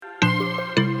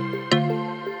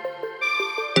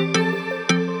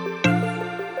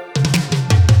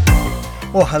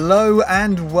Well, hello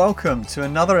and welcome to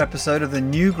another episode of the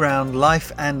New Ground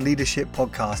Life and Leadership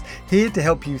Podcast, here to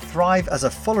help you thrive as a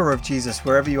follower of Jesus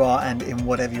wherever you are and in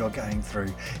whatever you're going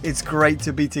through. It's great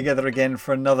to be together again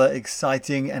for another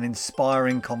exciting and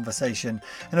inspiring conversation.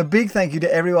 And a big thank you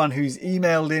to everyone who's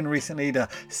emailed in recently to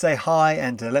say hi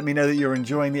and to let me know that you're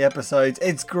enjoying the episodes.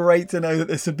 It's great to know that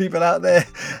there's some people out there.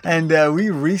 And we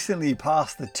recently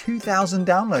passed the 2,000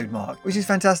 download mark, which is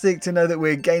fantastic to know that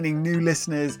we're gaining new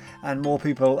listeners and more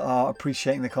people are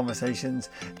appreciating the conversations.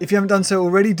 If you haven't done so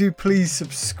already, do please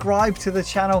subscribe to the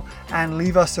channel and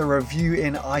leave us a review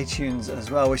in iTunes as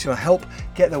well, which will help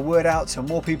get the word out to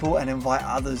more people and invite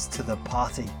others to the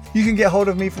party. You can get hold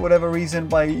of me for whatever reason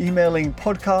by emailing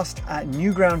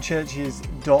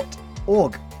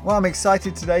podcast@newgroundchurches.org. Well, I'm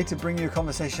excited today to bring you a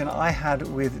conversation I had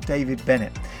with David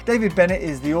Bennett. David Bennett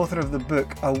is the author of the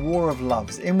book A War of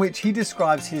Loves, in which he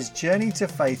describes his journey to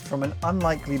faith from an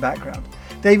unlikely background.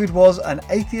 David was an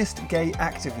atheist gay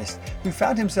activist who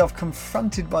found himself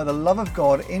confronted by the love of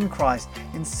God in Christ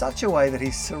in such a way that he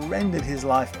surrendered his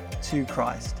life to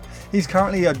Christ. He's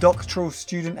currently a doctoral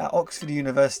student at Oxford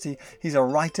University. He's a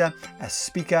writer, a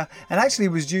speaker, and actually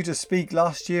was due to speak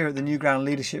last year at the New Ground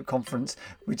Leadership Conference,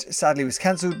 which sadly was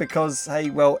cancelled because, hey,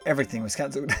 well, everything was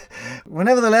cancelled. Well,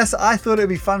 nevertheless, I thought it would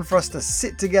be fun for us to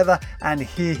sit together and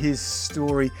hear his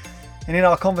story. And in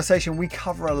our conversation, we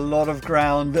cover a lot of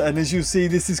ground. And as you'll see,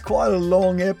 this is quite a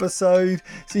long episode.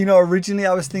 So, originally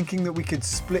I was thinking that we could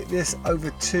split this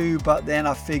over two, but then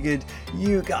I figured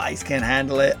you guys can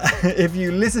handle it. If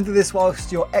you listen to this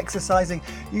whilst you're exercising,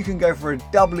 you can go for a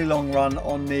doubly long run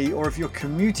on me. Or if you're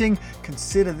commuting,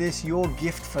 consider this your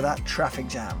gift for that traffic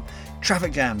jam.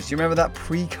 Traffic jams, do you remember that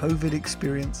pre-COVID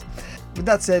experience? With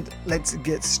that said, let's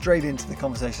get straight into the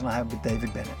conversation I had with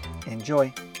David Bennett.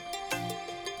 Enjoy.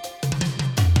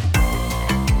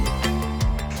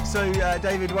 So,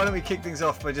 David, why don't we kick things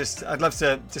off by I'd love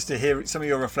to hear some of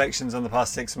your reflections on the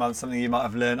past 6 months, something you might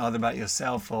have learned either about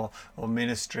yourself or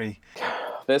ministry.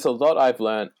 There's a lot I've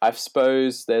learned. I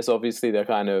suppose there's obviously the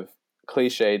kind of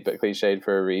cliched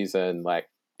for a reason, like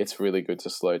it's really good to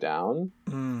slow down.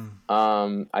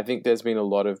 I think there's been a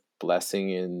lot of blessing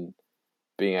in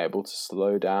being able to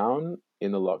slow down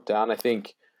in the lockdown. I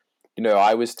think, I'm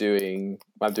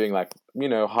doing like,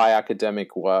 high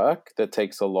academic work that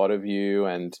takes a lot of you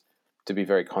and to be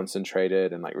very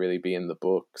concentrated and like really be in the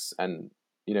books. And,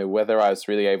 whether I was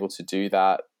really able to do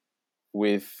that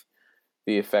with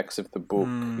the effects of the book,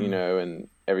 and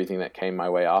everything that came my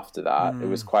way after that, it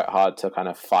was quite hard to kind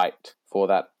of fight for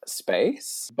that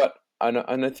space. But,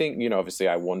 and I think, obviously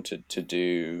I wanted to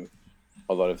do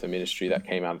a lot of the ministry that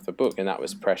came out of the book, and that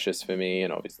was precious for me,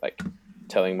 and obviously like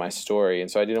telling my story. And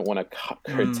so I didn't want to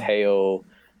curtail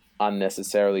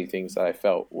unnecessarily things that I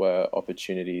felt were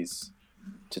opportunities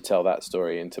to tell that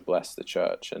story and to bless the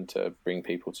church and to bring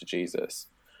people to Jesus.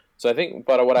 So I think,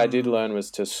 but what I did learn was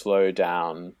to slow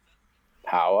down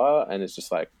power. And it's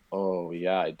just like, oh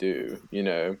yeah, I do,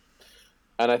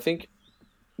 And I think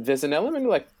there's an element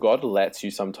like God lets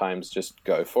you sometimes just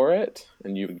go for it.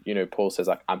 And Paul says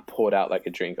like, I'm poured out like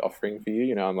a drink offering for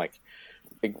you. I'm like,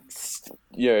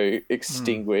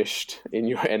 extinguished in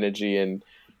your energy, and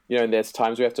and there's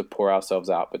times we have to pour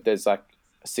ourselves out, but there's like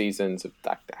seasons of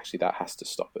that actually that has to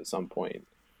stop at some point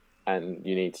and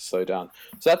you need to slow down.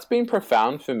 So that's been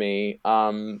profound for me.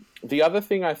 The other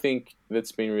thing I think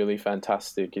that's been really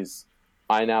fantastic is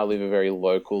I now live a very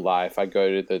local life. I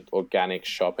go to the organic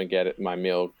shop and get my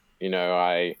milk.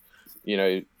 I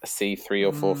see 3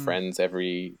 or 4 friends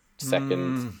every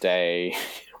second day.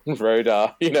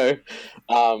 Rhoda,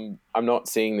 I'm not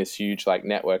seeing this huge like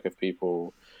network of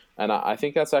people, and I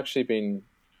think that's actually been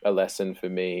a lesson for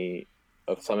me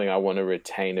of something I want to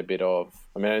retain a bit of.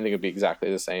 I mean, I don't think it'll be exactly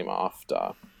the same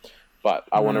after, but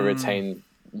I want to retain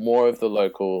more of the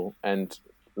local and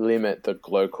limit the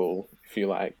global, if you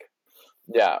like.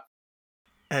 Yeah.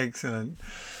 Excellent.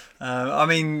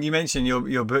 You mentioned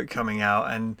your book coming out,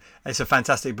 and it's a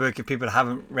fantastic book. If people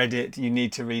haven't read it, you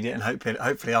need to read it, and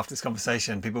hopefully after this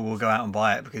conversation, people will go out and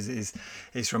buy it because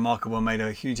it's remarkable and made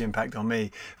a huge impact on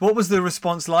me. What was the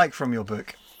response like from your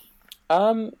book?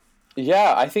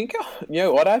 Yeah, I think,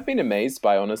 what I've been amazed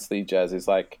by, honestly, Jazz, is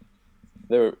like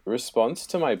the response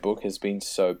to my book has been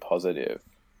so positive.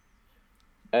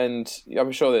 And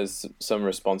I'm sure there's some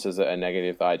responses that are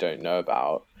negative that I don't know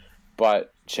about,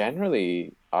 but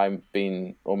generally I've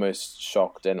been almost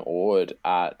shocked and awed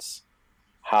at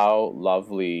how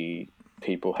lovely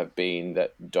people have been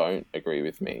that don't agree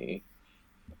with me,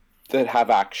 that have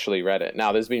actually read it.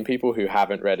 Now, there's been people who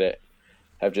haven't read it,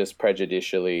 have just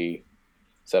prejudicially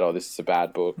said, oh, this is a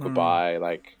bad book, goodbye,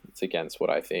 like, it's against what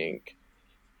I think.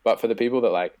 But for the people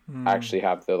that like actually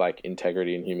have the like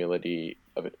integrity and humility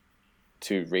of it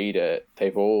to read it,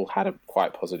 they've all had a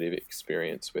quite positive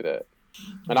experience with it.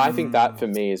 And I think that for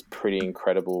me is pretty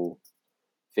incredible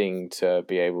thing to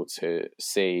be able to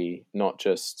see, not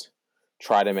just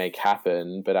try to make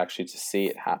happen, but actually to see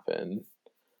it happen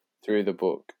through the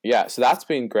book. Yeah, so that's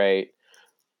been great.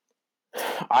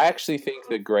 I actually think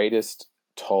the greatest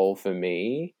toll for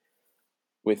me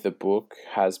with the book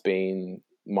has been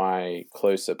my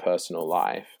closer personal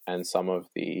life and some of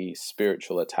the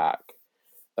spiritual attack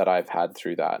that I've had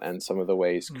through that, and some of the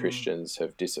ways Christians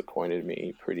have disappointed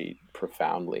me pretty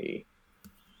profoundly.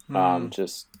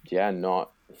 Just,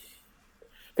 not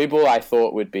people I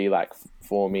thought would be like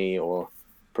for me or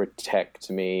protect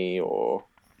me or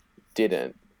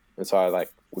didn't. And so I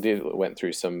went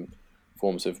through some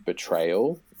forms of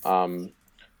betrayal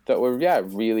that were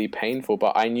really painful,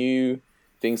 but I knew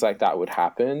things like that would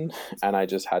happen, and I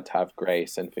just had to have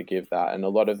grace and forgive that, and a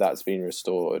lot of that's been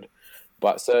restored.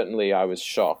 But certainly I was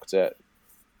shocked at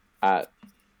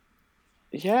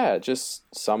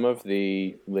just some of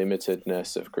the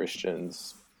limitedness of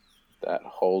Christians that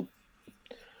hold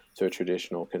to a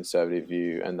traditional conservative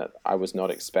view, and that I was not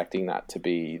expecting that to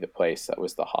be the place that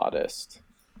was the hardest.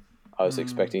 I was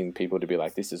expecting people to be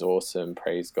like, this is awesome,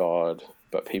 praise God,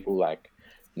 but people like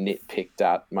nitpicked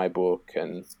at my book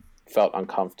and felt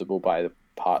uncomfortable by the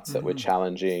parts that were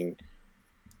challenging,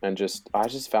 and I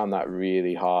just found that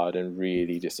really hard and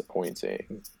really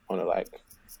disappointing. I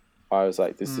was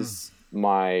like, this is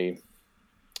me.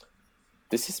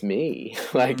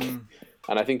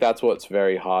 And I think that's what's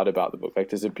very hard about the book. Like,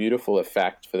 there's a beautiful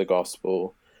effect for the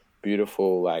gospel,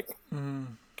 beautiful,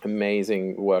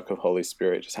 amazing work of Holy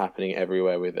Spirit just happening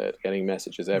everywhere with it, getting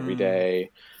messages every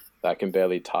day that I can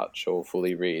barely touch or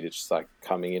fully read. It's just like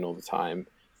coming in all the time,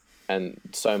 and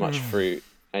so much fruit,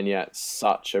 and yet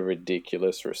such a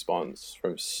ridiculous response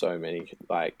from so many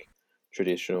like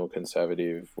traditional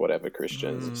conservative whatever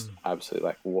Christians. It's absolutely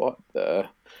like, what the,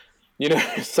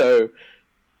 so,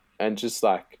 and just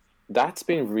like that's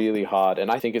been really hard. And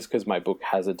I think it's because my book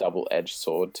has a double-edged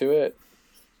sword to it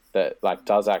that like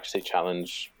does actually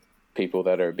challenge people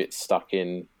that are a bit stuck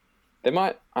in,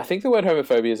 I think the word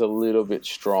homophobia is a little bit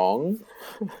strong,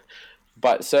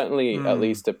 but certainly at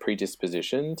least a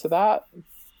predisposition to that.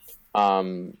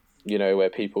 Where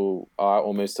people are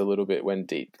almost a little bit, when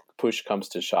deep push comes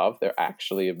to shove, they're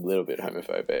actually a little bit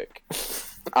homophobic.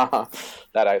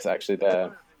 That is actually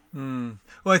there. Well,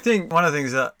 I think one of the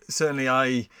things that certainly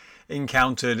I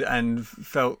encountered and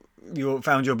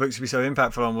found your book to be so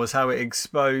impactful on was how it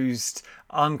exposed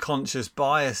unconscious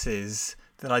biases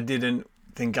that I didn't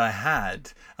think I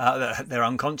had. That they're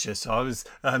unconscious. So I was,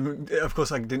 of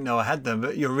course, I didn't know I had them.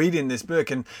 But you're reading this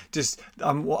book, and just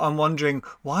I'm wondering,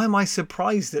 why am I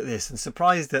surprised at this and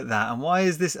surprised at that, and why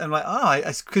is this? And like,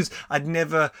 because I'd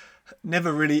never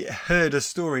really heard a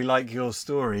story like your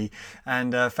story,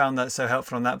 and found that so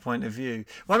helpful on that point of view.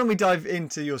 Why don't we dive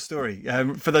into your story?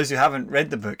 For those who haven't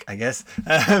read the book, I guess.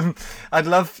 I'd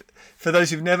love, for those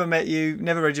who've never met you,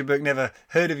 never read your book, never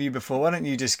heard of you before, why don't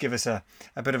you just give us a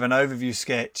bit of an overview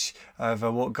sketch of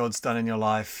what God's done in your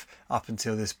life up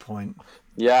until this point?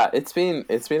 Yeah, it's been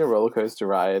a roller coaster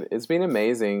ride. It's been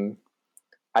amazing.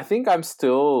 I think I'm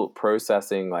still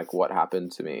processing like what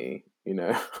happened to me,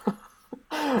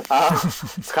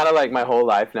 it's kind of like my whole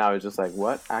life now is just like,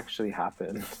 what actually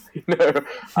happened?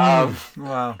 Wow.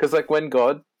 Because like when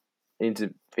God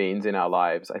intervenes in our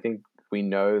lives, I think we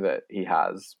know that he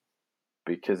has,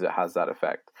 because it has that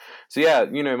effect. So yeah,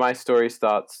 my story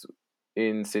starts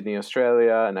in Sydney,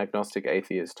 Australia, an agnostic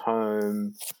atheist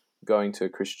home, going to a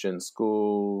Christian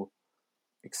school,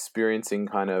 experiencing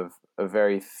kind of a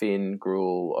very thin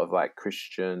gruel of like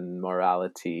Christian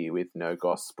morality with no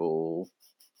gospel.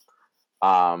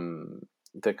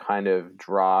 The kind of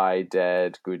dry,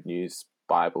 dead, good news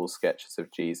Bible sketches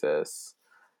of Jesus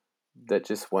that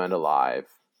just weren't alive.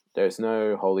 There's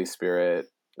no Holy Spirit.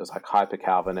 There's like hyper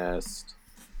Calvinist,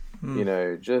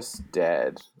 just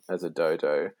dead as a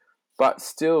dodo. But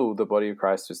still, the body of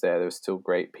Christ was there. There were still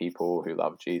great people who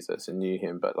loved Jesus and knew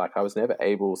him. But like, I was never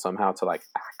able somehow to like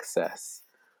access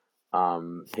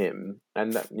him.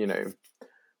 And that,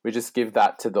 we just give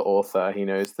that to the author. He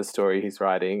knows the story he's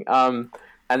writing.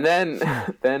 And then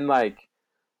I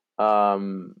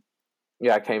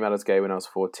came out as gay when I was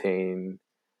 14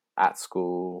 at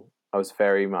school. I was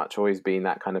very much always been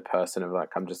that kind of person of like,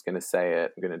 I'm just going to say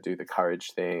it. I'm going to do the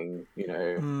courage thing,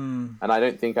 and I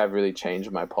don't think I've really changed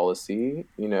my policy,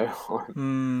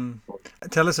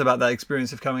 Tell us about that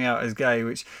experience of coming out as gay,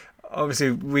 which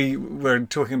obviously we're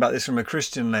talking about this from a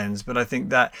Christian lens, but I think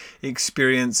that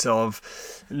experience of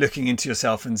looking into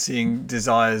yourself and seeing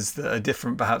desires that are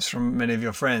different perhaps from many of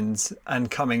your friends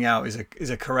and coming out is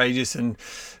a courageous and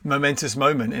momentous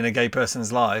moment in a gay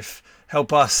person's life.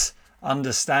 Help us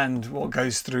understand what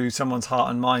goes through someone's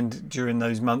heart and mind during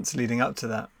those months leading up to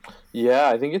that. Yeah,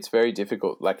 I think it's very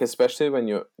difficult, like especially when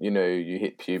you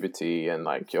hit puberty and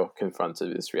like you're confronted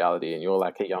with this reality and you're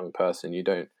like a young person, you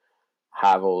don't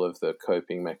have all of the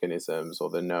coping mechanisms or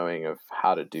the knowing of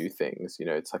how to do things.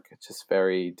 It's like it's just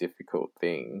very difficult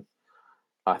thing.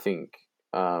 I think,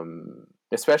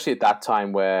 especially at that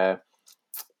time where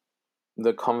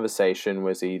the conversation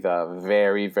was either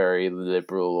very, very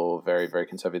liberal or very, very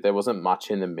conservative. There wasn't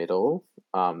much in the middle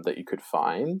that you could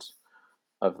find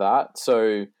of that.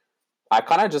 So I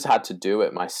kind of just had to do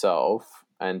it myself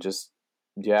and just,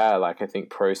 like I think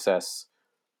process,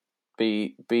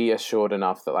 be assured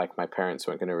enough that like my parents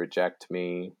weren't going to reject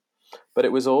me. But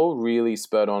it was all really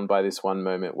spurred on by this one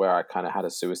moment where I kind of had a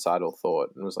suicidal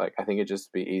thought and was like, I think it'd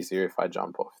just be easier if I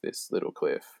jump off this little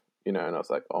cliff, and I was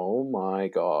like, oh my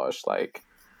gosh, like,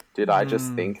 did I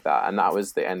just think that? And that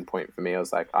was the end point for me. I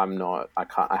was like,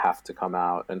 I have to come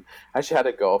out. And I actually had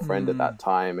a girlfriend at that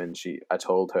time, and I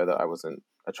told her that I wasn't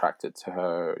attracted to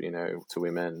her, to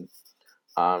women,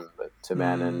 but to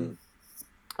men, and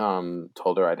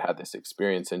told her I'd had this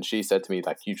experience, and she said to me,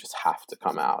 like, you just have to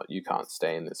come out, you can't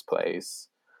stay in this place.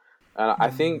 And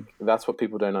I think that's what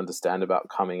people don't understand about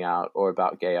coming out or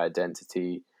about gay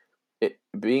identity.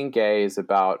 Being gay is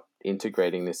about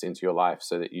integrating this into your life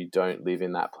so that you don't live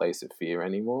in that place of fear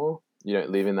anymore. You don't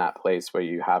live in that place where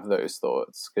you have those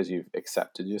thoughts because you've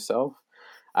accepted yourself.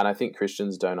 And I think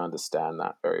Christians don't understand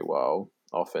that very well.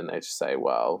 Often they just say,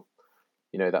 well,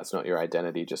 that's not your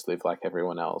identity, just live like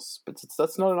everyone else. But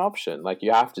that's not an option. Like,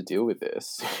 you have to deal with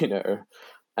this,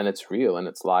 and it's real and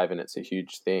it's live and it's a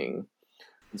huge thing.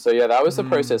 And so, that was the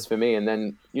process for me. And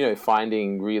then,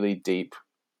 finding really deep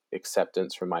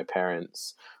acceptance from my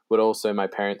parents, but also my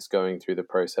parents going through the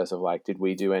process of like, did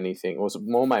we do anything? It was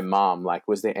more my mom, like,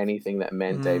 was there anything that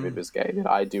meant David was gay? Did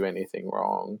I do anything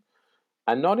wrong?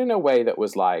 And not in a way that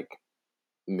was like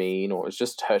mean, or it's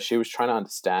just her, she was trying to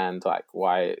understand like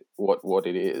why, what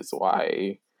it is,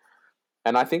 why.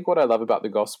 And I think what I love about the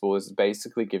gospel is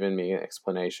basically giving me an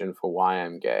explanation for why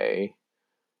I'm gay.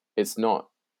 It's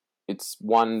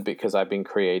one, because I've been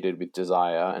created with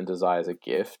desire, and desire is a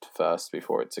gift first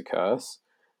before it's a curse.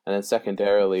 And then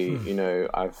secondarily,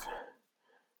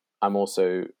 I'm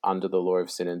also under the law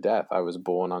of sin and death. I was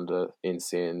born under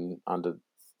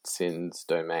sin's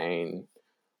domain.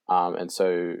 And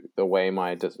so the way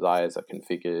my desires are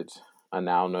configured are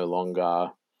now no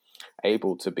longer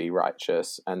able to be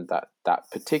righteous. And that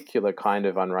particular kind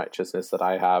of unrighteousness that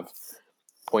I have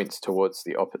points towards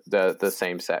the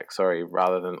same sex,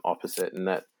 rather than opposite, and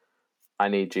that I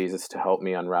need Jesus to help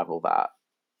me unravel that.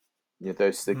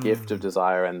 There's the gift of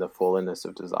desire and the fallenness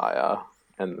of desire.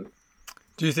 And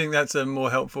do you think that's a more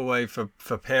helpful way for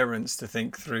parents to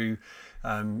think through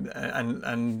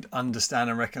and understand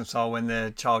and reconcile when their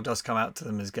child does come out to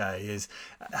them as gay? Is,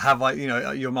 have I,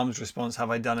 your mum's response, have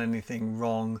I done anything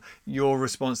wrong? Your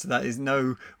response to that is,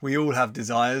 no, we all have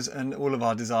desires, and all of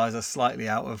our desires are slightly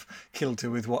out of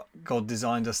kilter with what God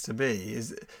designed us to be.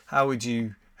 How would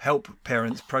you help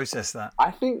parents process that? I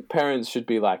think parents should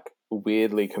be like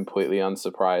weirdly completely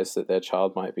unsurprised that their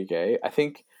child might be gay. I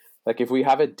think, like, if we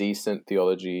have a decent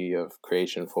theology of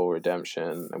creation, fall,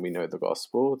 redemption, and we know the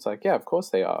gospel, it's like, yeah, of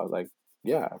course they are. Like,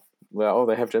 yeah, well,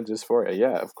 they have gender dysphoria.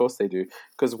 Yeah, of course they do.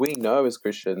 Because we know as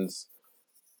Christians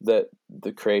that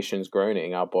the creation's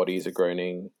groaning, our bodies are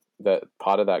groaning, that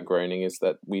part of that groaning is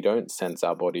that we don't sense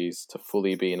our bodies to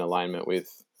fully be in alignment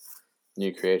with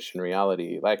new creation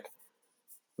reality. Like,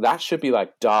 that should be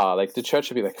like, duh. Like, the church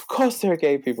should be like, of course there are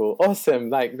gay people. Awesome.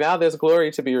 Like, now there's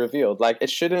glory to be revealed. Like, it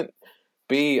shouldn't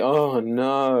be, oh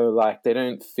no, like, they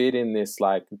don't fit in this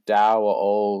like dour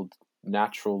old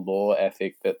natural law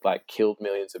ethic that like killed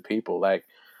millions of people. Like,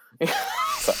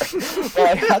 sorry.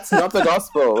 Like, that's not the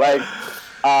gospel. Like,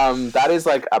 that is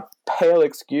like a pale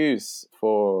excuse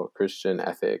for Christian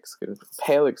ethics, a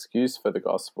pale excuse for the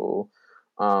gospel.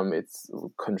 It's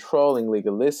controlling,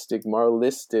 legalistic,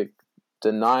 moralistic,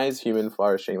 denies human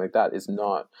flourishing. Like, that is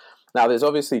not. Now, there's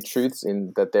obviously truths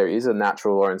in that there is a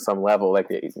natural law in some level, like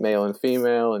male and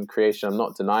female and creation. I'm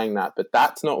not denying that, but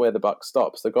that's not where the buck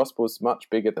stops. The gospel is much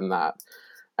bigger than that.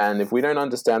 And if we don't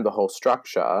understand the whole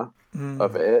structure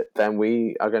of it, then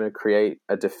we are going to create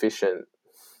a deficient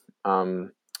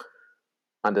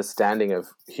understanding of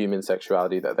human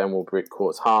sexuality that then will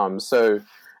cause harm. So,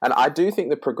 and I do think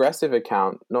the progressive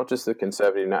account, not just the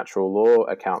conservative natural law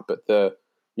account, but the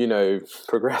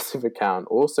progressive account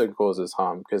also causes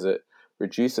harm because it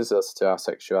reduces us to our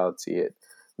sexuality. It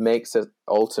makes it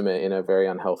ultimate in a very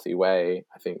unhealthy way,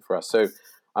 I think, for us. So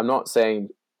I'm not saying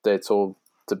that it's all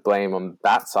to blame on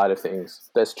that side of things.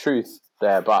 There's truth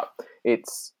there, but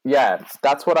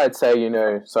that's what I'd say,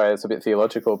 sorry, it's a bit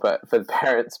theological, but for the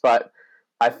parents, but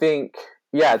I think,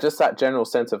 just that general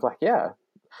sense of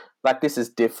this is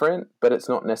different, but it's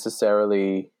not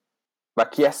necessarily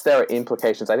yes, there are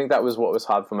implications. I think that was what was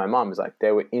hard for my mom, is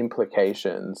there were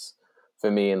implications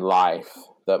for me in life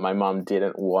that my mom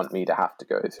didn't want me to have to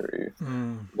go through,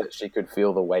 that she could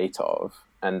feel the weight of.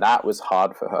 And that was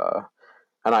hard for her.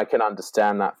 And I can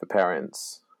understand that for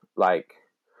parents,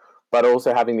 but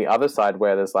also having the other side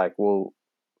where there's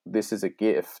this is a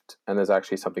gift and there's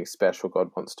actually something special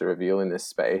God wants to reveal in this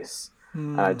space.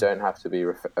 And I don't have to be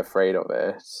afraid of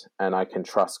it. And I can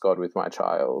trust God with my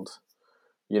child.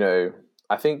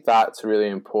 I think that's really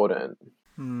important.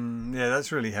 Yeah,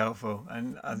 that's really helpful,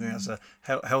 and I think that's a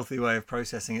healthy way of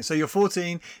processing it. So you're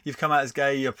 14, you've come out as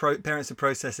gay, your parents are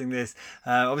processing this.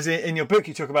 Obviously, in your book,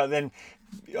 you talk about then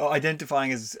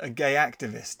identifying as a gay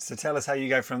activist. So tell us how you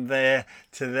go from there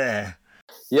to there.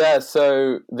 Yeah,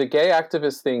 so the gay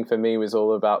activist thing for me was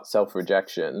all about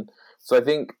self-rejection. So I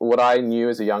think what I knew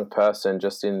as a young person,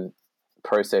 just in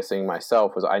processing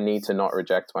myself, was I need to not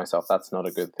reject myself. That's not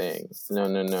a good thing.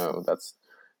 No. That's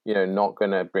not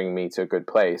going to bring me to a good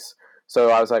place.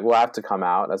 So I was like, well, I have to come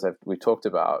out, as we talked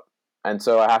about. And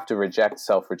so I have to reject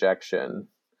self-rejection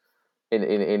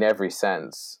in every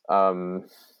sense. And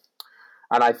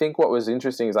I think what was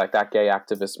interesting is that gay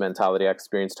activist mentality. I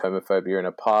experienced homophobia in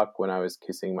a park when I was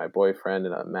kissing my boyfriend,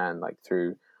 and a man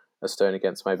threw a stone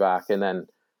against my back. And then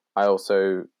I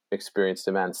also experienced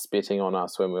a man spitting on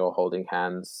us when we were holding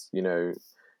hands,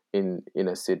 in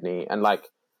a Sydney. And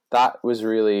that was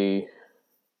really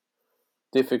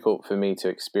difficult for me to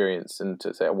experience, and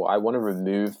to say, well, I want to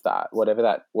remove that,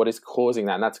 what is causing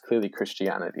that. And that's clearly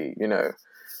Christianity,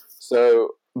 So,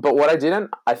 but what I didn't,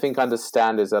 I think,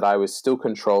 understand is that I was still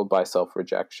controlled by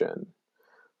self-rejection.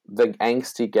 The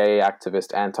angsty gay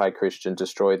activist, anti-Christian,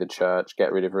 destroy the church,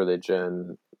 get rid of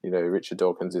religion, Richard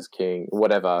Dawkins is king,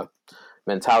 whatever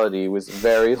mentality was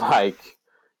very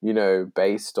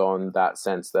based on that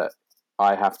sense that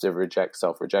I have to reject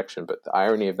self-rejection. But the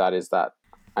irony of that is that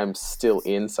I'm still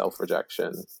in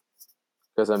self-rejection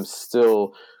because I'm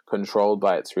still controlled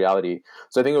by its reality.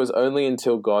 So I think it was only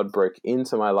until God broke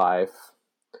into my life,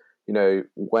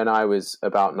 when I was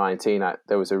about 19,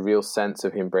 there was a real sense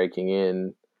of him breaking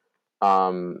in.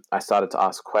 I started to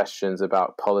ask questions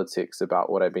about politics, about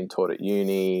what I'd been taught at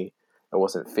uni. It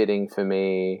wasn't fitting for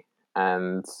me.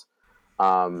 And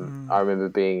I remember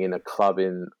being in a club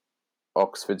in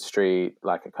Oxford Street,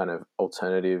 a kind of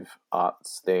alternative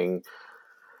arts thing.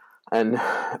 And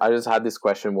I just had this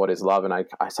question, what is love? And I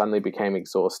suddenly became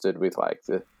exhausted with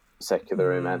the secular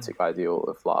romantic ideal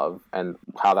of love, and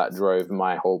how that drove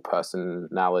my whole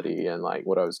personality, and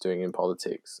what I was doing in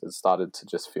politics. It started to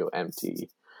just feel empty,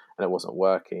 and it wasn't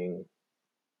working.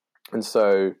 And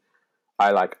so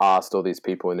I asked all these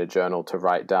people in a journal to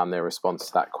write down their response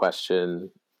to that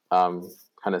question, kind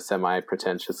of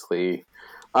semi-pretentiously,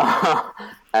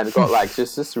 and got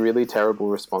just this really terrible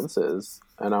responses.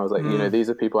 And I was like, these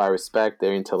are people I respect.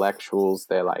 They're intellectuals.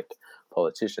 They're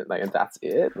politicians. And that's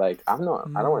it. I don't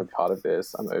want to be part of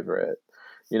this. I'm over it.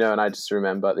 And I just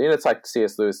remember, it's like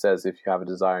C.S. Lewis says, if you have a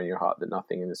desire in your heart that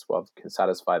nothing in this world can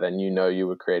satisfy, then you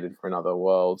were created for another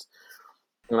world.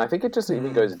 And I think it just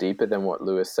even goes deeper than what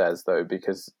Lewis says, though,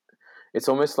 because it's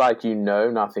almost like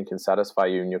nothing can satisfy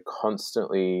you, and you're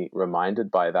constantly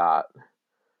reminded by that.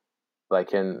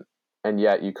 And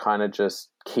yet you kind of just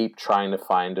keep trying to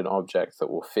find an object that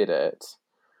will fit it.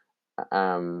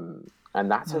 And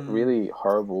that's a really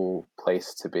horrible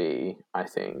place to be, I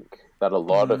think, that a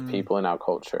lot of people in our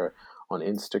culture, on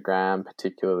Instagram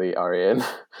particularly, are in.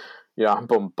 I'm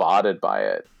bombarded by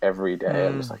it every day.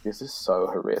 I'm just this is so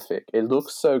horrific. It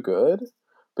looks so good,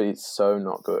 but it's so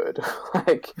not good.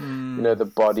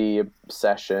 The body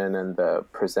obsession and the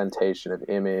presentation of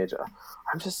image.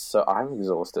 I'm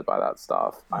exhausted by that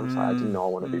stuff. I do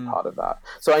not want to be part of that.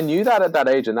 So I knew that at that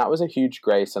age, and that was a huge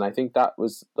grace. And I think that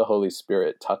was the Holy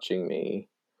Spirit touching me.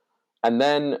 And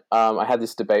then I had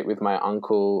this debate with my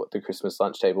uncle at the Christmas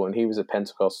lunch table, and he was a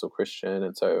Pentecostal Christian.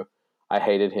 And so I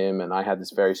hated him, and I had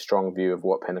this very strong view of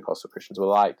what Pentecostal Christians were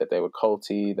like, that they were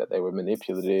culty, that they were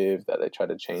manipulative, that they tried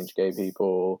to change gay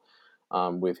people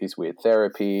with his weird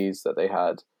therapies, that they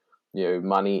had,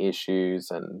 money issues,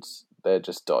 and they're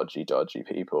just dodgy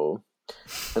people.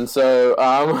 And so,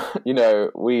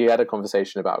 we had a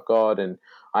conversation about God, and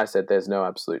I said, there's no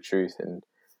absolute truth. And,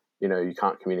 you know, you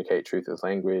can't communicate truth with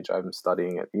language. I'm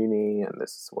studying at uni and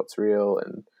this is what's real.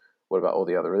 And what about all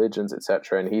the other religions,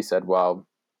 etc.? And he said, well,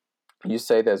 you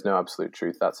say there's no absolute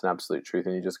truth. That's an absolute truth.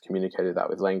 And you just communicated that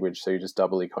with language. So you just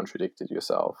doubly contradicted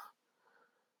yourself.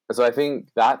 And so I think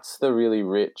that's the really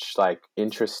rich, like,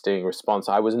 interesting response.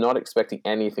 I was not expecting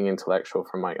anything intellectual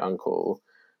from my uncle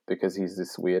because he's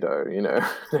this weirdo, you know,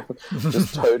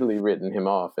 just totally written him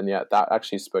off. And yet that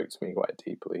actually spoke to me quite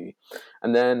deeply.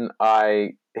 And then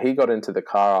he got into the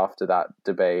car after that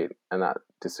debate and that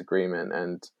disagreement,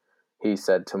 and he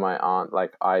said to my aunt,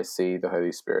 like, I see the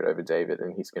Holy Spirit over David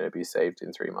and he's going to be saved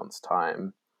in 3 months'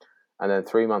 time. And then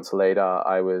 3 months later,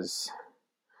 I was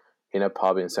in a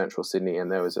pub in central Sydney, and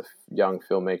there was a young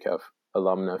filmmaker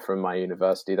alumna from my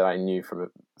university that I knew from a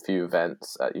few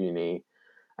events at uni,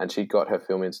 and she got her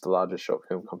film into the largest short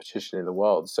film competition in the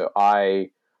world. So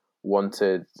I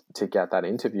wanted to get that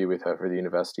interview with her for the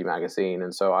university magazine.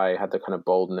 And so I had the kind of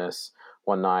boldness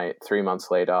one night, 3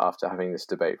 months later, after having this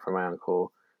debate from my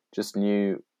uncle, just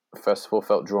knew, first of all,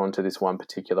 felt drawn to this one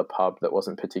particular pub that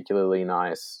wasn't particularly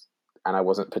nice, and I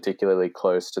wasn't particularly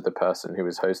close to the person who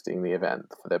was hosting the event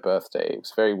for their birthday. It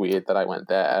was very weird that I went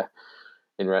there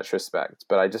in retrospect,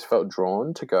 but I just felt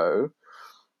drawn to go.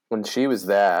 When she was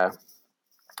there,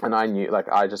 and I knew,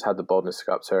 like, I just had the boldness to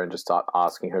go up to her and just start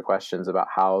asking her questions about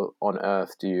how on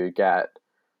earth do you get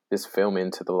this film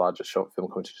into the largest short film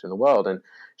competition in the world. And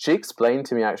she explained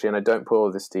to me, actually, and I don't put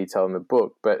all this detail in the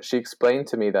book, but she explained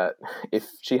to me that if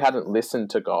she hadn't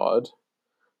listened to God,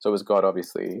 so it was God,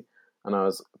 obviously, and I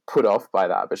was put off by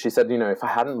that, but she said, you know, if I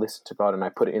hadn't listened to God and I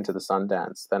put it into the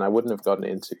Sundance, then I wouldn't have gotten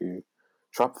into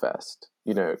Tropfest,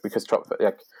 you know, because Tropfest,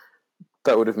 like,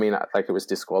 that would have meant like it was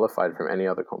disqualified from any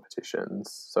other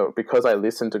competitions. So because I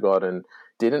listened to God and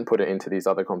didn't put it into these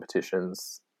other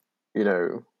competitions, you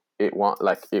know, it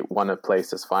won a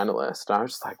place as finalist. And I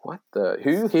was just like,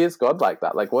 who hears God like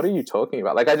that? Like, what are you talking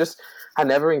about? Like, I just had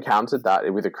never encountered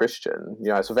that with a Christian,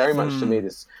 you know. So very much to me,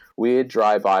 this weird,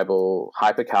 dry Bible,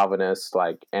 hyper Calvinist,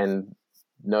 like, and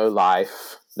no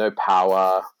life, no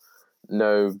power,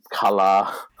 no color,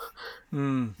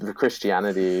 the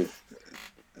Christianity.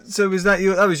 So was that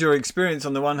was your experience?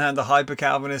 On the one hand, the hyper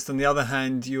Calvinist, on the other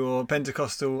hand, your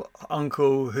Pentecostal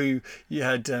uncle, who you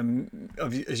had,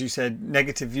 as you said,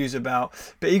 negative views about.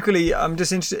 But equally, I'm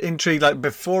just intrigued. Like,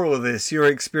 before all this, your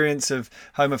experience of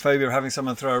homophobia, having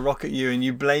someone throw a rock at you, and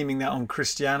you blaming that on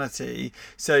Christianity.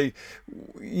 So,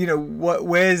 you know,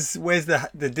 where's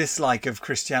the dislike of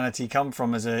Christianity come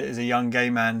from as a young gay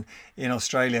man in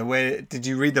Australia? Where did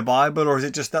you read the Bible, or is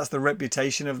it just that's the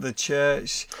reputation of the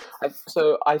church?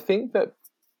 So I think that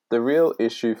the real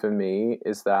issue for me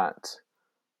is that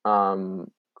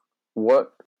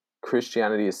what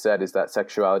Christianity has said is that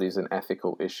sexuality is an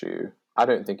ethical issue. I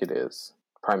don't think it is,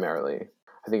 primarily.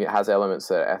 I think it has elements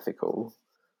that are ethical.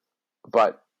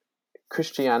 But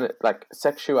Christianity, like,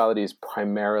 sexuality is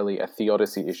primarily a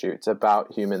theodicy issue. It's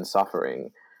about human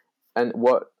suffering. And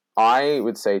what I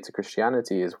would say to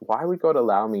Christianity is, why would God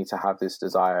allow me to have this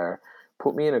desire,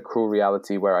 put me in a cruel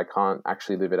reality where I can't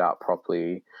actually live it out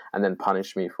properly, and then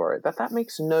punish me for it? That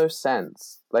makes no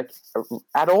sense, like,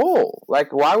 at all.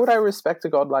 Like, why would I respect a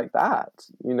God like that,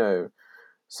 you know?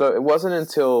 So it wasn't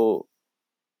until,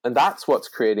 and that's what's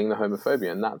creating the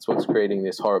homophobia, and that's what's creating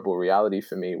this horrible reality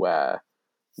for me where,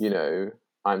 you know,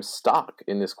 I'm stuck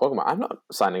in this quagmire. I'm not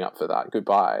signing up for that.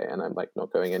 Goodbye. And I'm, like,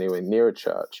 not going anywhere near a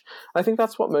church. I think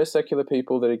that's what most secular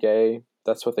people that are gay,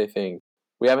 that's what they think.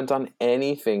 We haven't done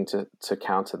anything to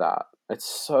counter that. It's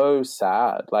so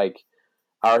sad. Like,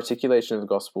 our articulation of the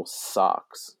gospel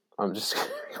sucks. I'm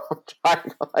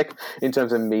trying, like, in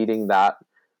terms of meeting that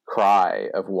cry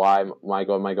of, why, my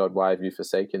God, why have you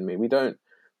forsaken me? We don't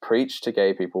preach to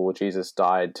gay people, well, Jesus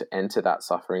died to enter that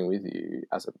suffering with you,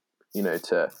 as a, you know,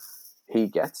 he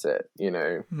gets it, you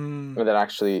know, and that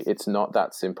actually it's not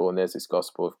that simple. And there's this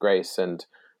gospel of grace and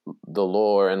the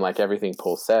law and, like, everything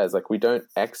Paul says, like, we don't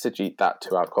exegete that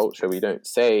to our culture. We don't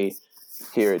say,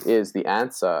 here it is, the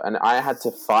answer. And I had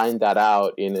to find that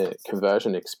out in a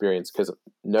conversion experience, because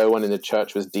no one in the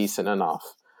church was decent enough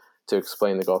to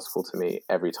explain the gospel to me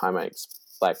every time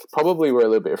like, probably were a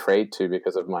little bit afraid to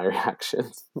because of my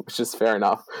reactions, which is fair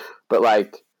enough. But,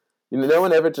 like, you know, no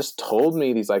one ever just told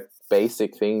me these, like,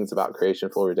 basic things about creation,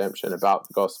 fall, redemption, about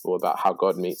the gospel, about how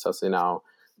God meets us in our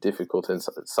difficult and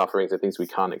sufferings and things we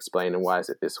can't explain, and why is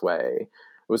it this way. It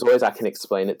was always, I can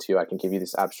explain it to you, I can give you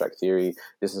this abstract theory,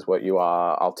 this is what you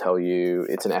are, I'll tell you,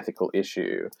 it's an ethical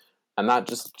issue. And that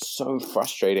just so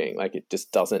frustrating. Like, it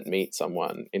just doesn't meet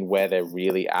someone in where they're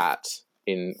really at,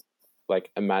 in,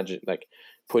 like, imagine, like,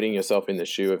 putting yourself in the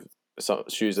shoe of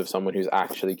shoes of someone who's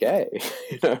actually gay,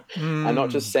 you know, and not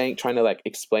just trying to like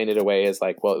explain it away as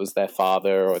like, well, it was their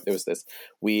father, or there was this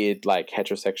weird like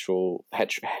heterosexual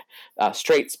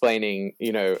straight-splaining,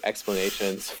 you know,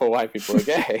 explanations for why people are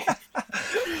gay.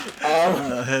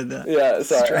 I heard that. Yeah,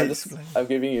 sorry, I'm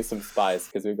giving you some spice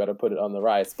because we've got to put it on the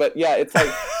rice. But yeah, it's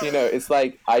like, you know, it's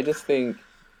like, I just think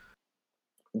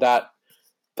that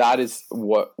is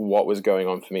what was going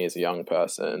on for me as a young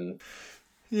person.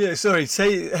 Yeah, sorry.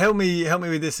 Help me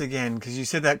with this again, because you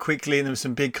said that quickly and there were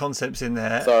some big concepts in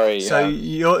there. Sorry. So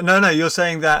you're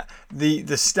saying that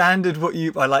the standard,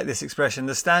 I like this expression,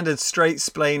 the standard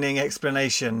straight-splaining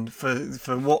explanation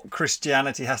for what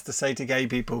Christianity has to say to gay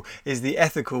people is the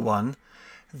ethical one,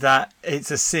 that it's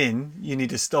a sin, you need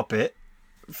to stop it.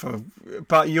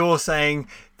 But you're saying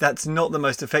that's not the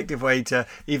most effective way to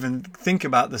even think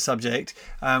about the subject.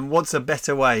 What's a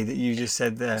better way that you just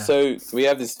said there? So we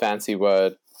have this fancy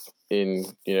word in,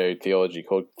 you know, theology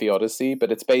called theodicy,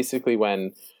 but it's basically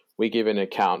when we give an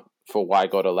account for why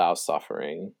God allows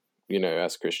suffering, you know,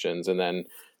 as Christians, and then,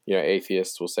 you know,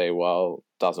 atheists will say, well,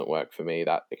 doesn't work for me,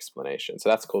 that explanation. So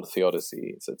that's called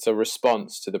theodicy. So it's a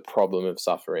response to the problem of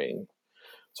suffering.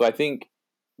 So I think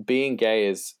being gay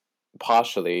is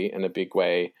partially, in a big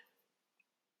way,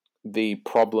 the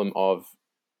problem of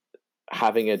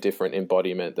having a different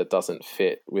embodiment that doesn't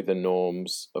fit with the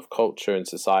norms of culture and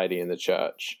society in the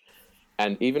church,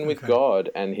 and even with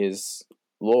God and his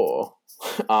law,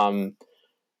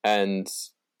 and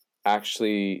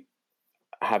actually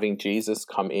having Jesus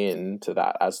come in to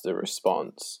that as the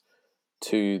response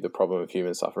to the problem of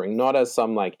human suffering, not as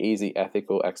some like easy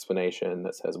ethical explanation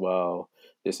that says, well,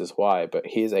 this is why, but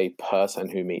here's a person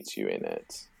who meets you in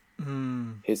it.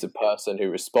 Here's a person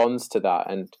who responds to that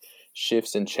and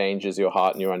shifts and changes your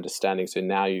heart and your understanding, so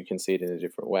now you can see it in a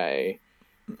different way.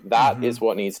 That is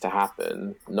what needs to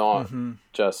happen, not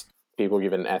just people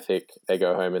given an ethic, they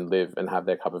go home and live and have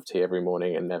their cup of tea every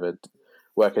morning and never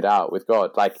work it out with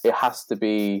God. Like, it has to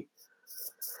be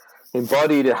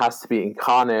embodied, it has to be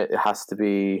incarnate, it has to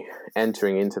be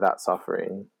entering into that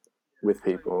suffering with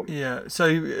people. Yeah.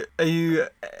 So are you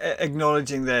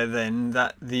acknowledging there then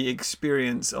that the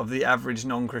experience of the average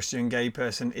non-Christian gay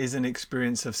person is an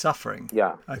experience of suffering?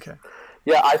 Yeah. Okay.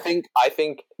 Yeah, I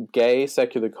think gay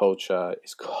secular culture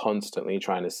is constantly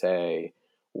trying to say,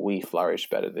 we flourish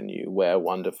better than you, we're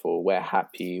wonderful, we're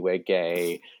happy, we're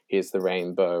gay, here's the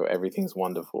rainbow, everything's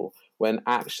wonderful. When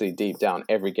actually deep down,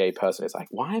 every gay person is like,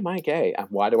 why am I gay? And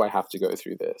why do I have to go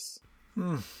through this?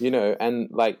 You know, and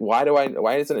like, why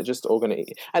isn't it just all going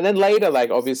to... And then later, like,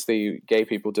 obviously gay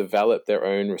people develop their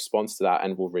own response to that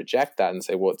and will reject that and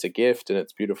say, well, it's a gift and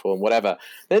it's beautiful and whatever. At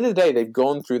the end of the day, they've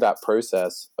gone through that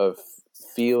process of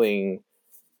feeling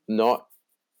not,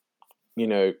 you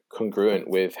know, congruent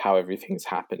with how everything's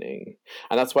happening.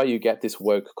 And that's why you get this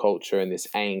woke culture and this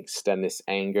angst and this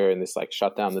anger and this like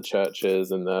shut down the churches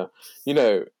and the, you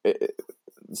know...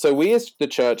 So we as the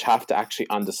church have to actually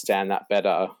understand that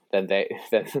better than they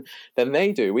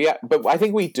do. But I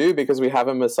think we do, because we have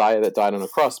a Messiah that died on a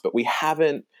cross, but we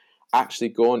haven't actually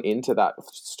gone into that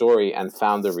story and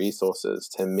found the resources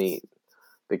to meet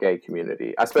the gay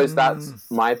community. I suppose that's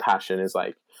my passion, is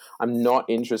like, I'm not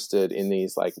interested in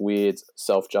these like weird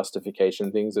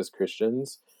self-justification things as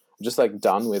Christians. I'm just like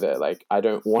done with it. Like, I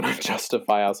don't want to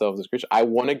justify ourselves as Christians. I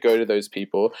want to go to those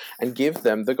people and give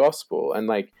them the gospel and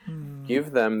like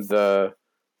give them the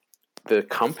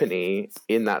company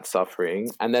in that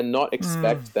suffering, and then not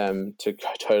expect them to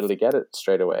totally get it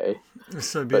straight away. It's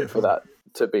so beautiful. But for that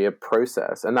to be a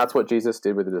process. And that's what Jesus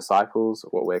did with the disciples,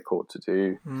 what we're called to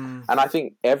do. And I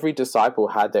think every disciple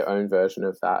had their own version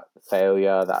of that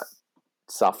failure, that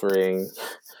suffering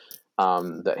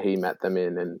that he met them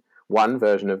in. And one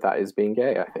version of that is being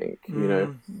gay, I think, you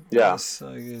know? Yeah. That's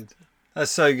so good.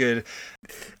 That's so good.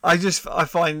 I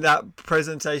find that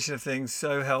presentation of things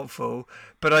so helpful,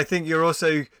 but I think you're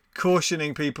also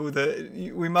cautioning people that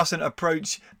we mustn't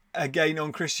approach a gay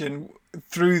non-Christian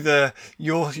through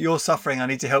your suffering. I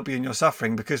need to help you in your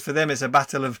suffering, because for them it's a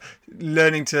battle of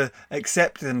learning to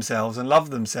accept themselves and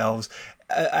love themselves,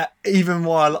 even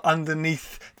while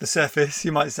underneath the surface,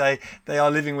 you might say, they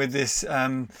are living with this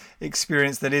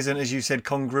experience that isn't, as you said,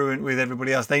 congruent with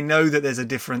everybody else. They know that there's a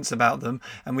difference about them,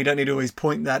 and we don't need to always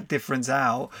point that difference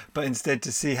out, but instead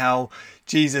to see how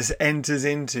Jesus enters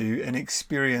into an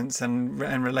experience and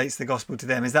relates the gospel to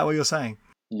them. Is that what you're saying?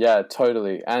 Yeah,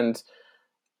 totally. And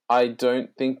I don't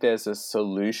think there's a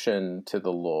solution to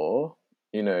the law,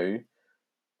 you know.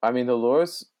 I mean, the law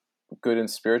is good and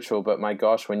spiritual, but my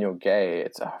gosh, when you're gay,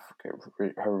 it's a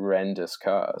horrendous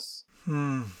curse.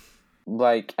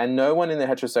 Like, and no one in the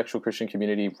heterosexual Christian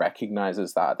community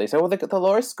recognizes that. They say, well, the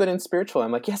law is good and spiritual.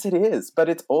 I'm like, yes, it is, but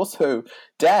it's also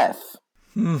death.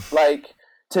 Like,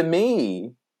 to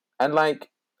me, and like,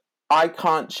 I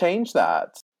can't change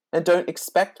that, and don't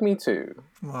expect me to.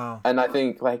 Wow. And I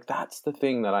think, like, that's the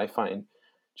thing that I find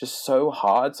just so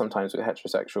hard sometimes with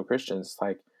heterosexual Christians.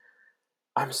 Like,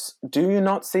 do you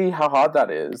not see how hard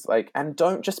that is? Like, and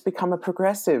don't just become a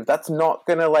progressive. That's not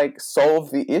gonna like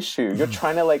solve the issue. You're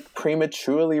trying to like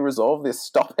prematurely resolve this.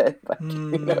 Stop it. Like,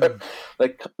 you know,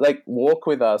 like walk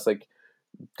with us. Like,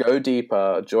 go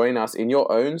deeper. Join us in your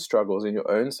own struggles, in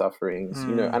your own sufferings.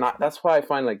 You know, and that's why I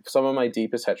find like some of my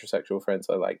deepest heterosexual friends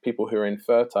are like people who are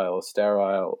infertile or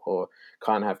sterile or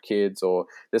can't have kids, or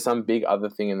there's some big other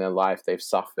thing in their life they've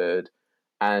suffered,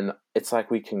 and it's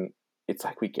like we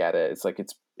get it. It's like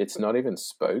it's not even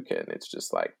spoken. It's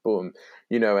just like boom,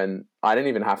 you know. And I don't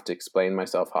even have to explain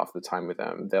myself half the time with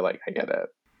them. They're like, I get it.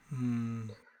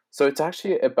 So it's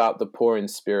actually about the poor in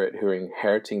spirit who are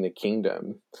inheriting the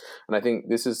kingdom. And I think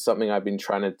this is something I've been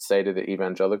trying to say to the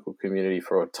evangelical community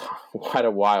for quite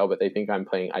a while, but they think I'm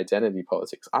playing identity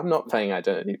politics. I'm not playing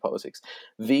identity politics.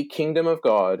 The kingdom of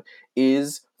God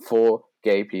is for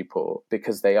gay people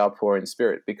because they are poor in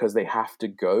spirit, because they have to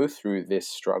go through this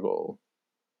struggle.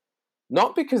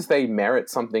 Not because they merit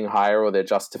something higher or their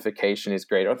justification is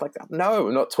greater. Like, no,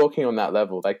 I'm not talking on that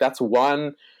level. Like, that's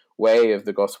one way of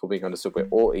the gospel being understood. We're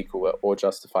all equal. We're all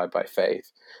justified by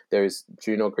faith. There is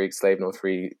Jew nor Greek, slave nor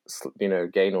free, you know,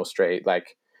 gay nor straight.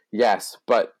 Like, yes,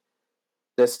 but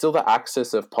there's still the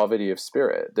axis of poverty of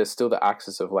spirit. There's still the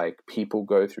axis of like people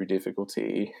go through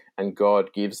difficulty and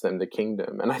God gives them the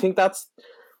kingdom. And I think that's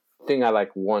the thing I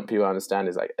like want people to understand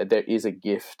is like there is a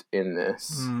gift in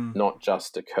this, not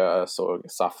just a curse or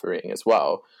suffering as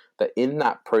well. That in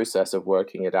that process of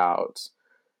working it out,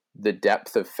 the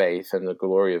depth of faith and the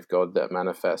glory of God that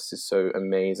manifests is so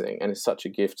amazing, and it's such a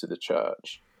gift to the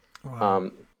church. Wow.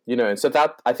 You know, and so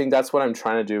that I think that's what I'm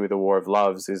trying to do with the War of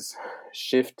Loves is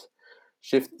shift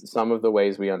some of the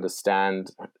ways we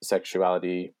understand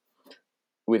sexuality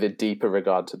with a deeper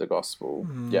regard to the gospel.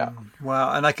 Yeah.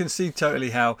 Wow. And I can see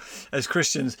totally how, as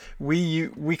Christians, we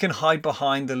can hide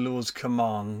behind the Lord's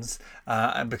commands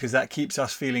because that keeps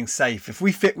us feeling safe. If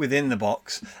we fit within the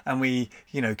box and we,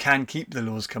 you know, can keep the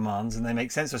Lord's commands and they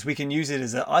make sense to us, we can use it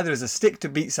as either as a stick to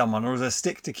beat someone or as a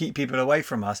stick to keep people away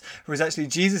from us. Whereas actually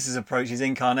Jesus' approach is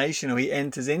incarnational. He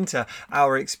enters into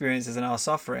our experiences and our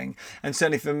suffering. And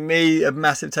certainly for me, a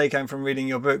massive take home from reading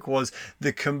your book was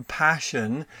the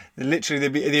compassion, literally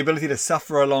the ability to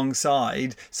suffer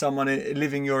alongside someone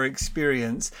living your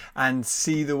experience and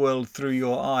see the world through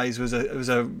your eyes was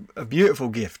a beautiful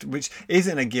gift, which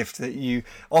isn't a gift that you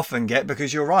often get,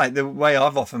 because you're right, the way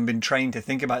I've often been trained to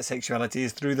think about sexuality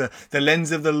is through the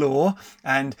lens of the law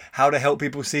and how to help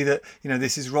people see that, you know,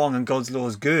 this is wrong and God's law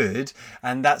is good,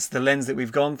 and that's the lens that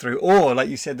we've gone through. Or like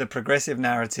you said, the progressive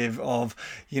narrative of,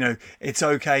 you know, it's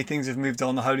okay, things have moved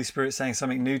on, the Holy Spirit's saying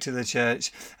something new to the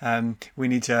church, we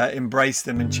need to embrace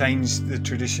them and change the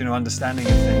traditional understanding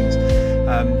of things.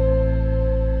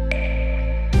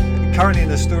 Currently in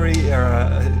the story,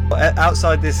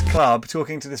 outside this club,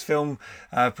 talking to this film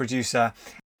producer.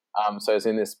 So it's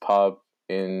in this pub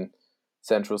in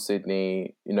central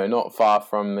Sydney, you know, not far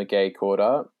from the Gay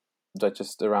Quarter, but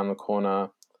just around the corner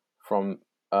from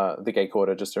the Gay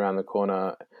Quarter, just around the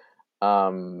corner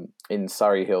in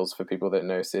Surrey Hills for people that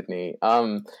know Sydney.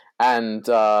 And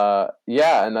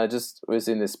I just was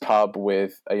in this pub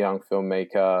with a young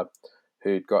filmmaker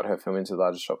who'd got her film into the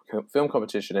largest film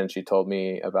competition, and she told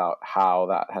me about how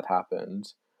that had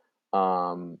happened.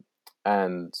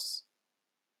 And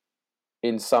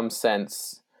in some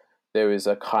sense, there was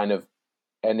a kind of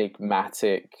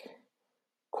enigmatic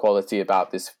quality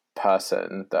about this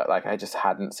person that like I just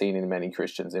hadn't seen in many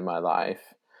Christians in my life.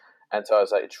 And so I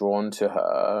was like drawn to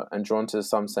her and drawn to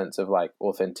some sense of like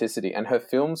authenticity. And her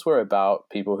films were about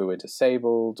people who were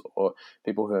disabled or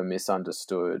people who were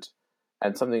misunderstood.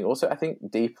 And something also I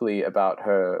think deeply about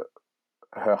her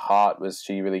heart was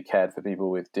she really cared for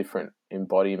people with different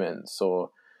embodiments,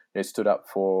 or, you know, stood up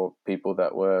for people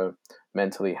that were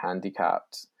mentally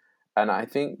handicapped. And I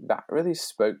think that really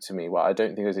spoke to me. Well, I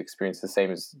don't think it was experienced the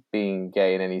same as being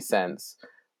gay in any sense.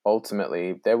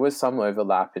 Ultimately, there was some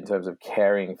overlap in terms of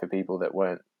caring for people that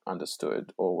weren't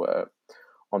understood or were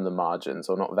on the margins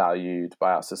or not valued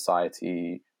by our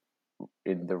society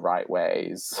in the right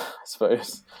ways, I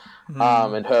suppose.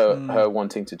 And her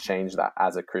wanting to change that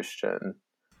as a Christian.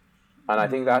 And I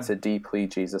think that's a deeply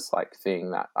Jesus-like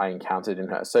thing that I encountered in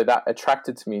her. So that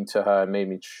attracted me to her and made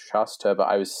me trust her. But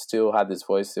I was still had this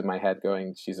voice in my head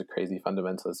going, she's a crazy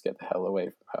fundamentalist, get the hell away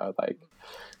from her. Like,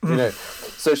 you know,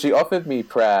 so she offered me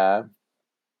prayer,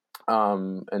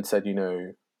 and said, you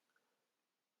know,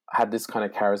 had this kind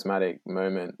of charismatic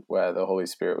moment where the Holy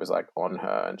Spirit was like on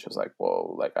her, and she was like,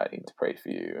 whoa, like, I need to pray for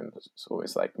you. And it's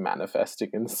always like manifesting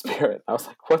in the spirit. I was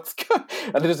like, what's going on?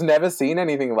 I've just never seen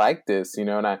anything like this, you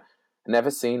know, and I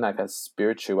never seen like a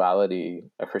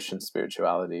Christian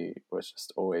spirituality was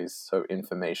just always so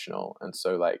informational. And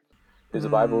so like, here's a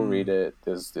Bible, read it.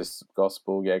 There's this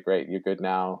gospel. Yeah, great. You're good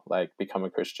now. Like, become a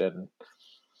Christian.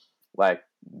 Like,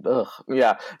 ugh,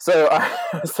 yeah. So I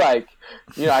was like,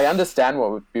 you know, I understand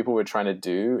what people were trying to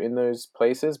do in those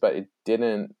places, but it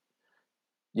didn't.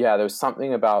 Yeah, there was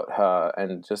something about her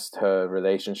and just her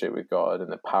relationship with God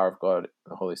and the power of God,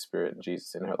 the Holy Spirit, and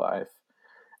Jesus in her life.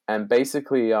 And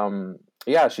basically,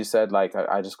 yeah, she said, like,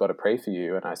 I just got to pray for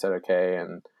you. And I said, okay.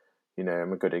 And, you know,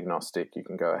 I'm a good agnostic. You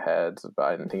can go ahead, but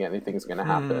I don't think anything's going to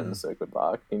happen. So good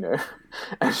luck, you know.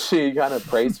 And she kind of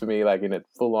prays for me, like, in a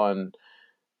full on,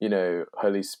 you know,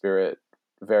 Holy Spirit,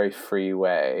 very free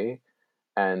way.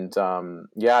 And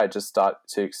yeah, I just start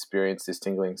to experience this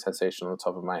tingling sensation on the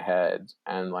top of my head,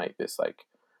 and like this like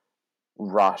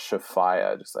rush of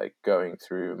fire just like going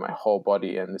through my whole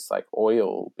body, and this like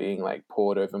oil being like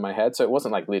poured over my head. So it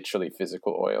wasn't like literally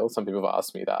physical oil. Some people have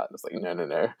asked me that. It's like,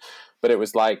 no. But it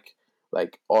was like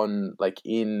on, like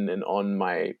in and on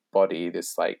my body,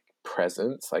 this like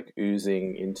presence like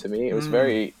oozing into me. It was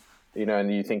very, you know,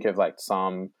 and you think of like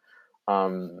Psalm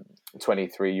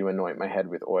 23, you anoint my head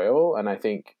with oil. And I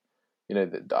think, you know,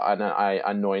 that I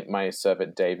anoint my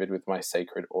servant David with my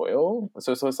sacred oil.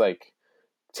 So it's like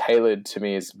tailored to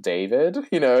me as David,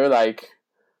 you know, like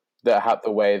the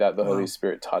way that the Holy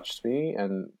Spirit touched me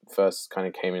and first kind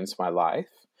of came into my life.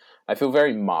 I feel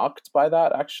very marked by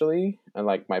that, actually. And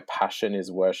like my passion is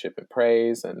worship and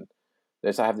praise. And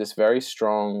I have this very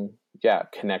strong,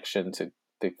 connection to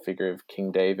the figure of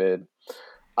King David.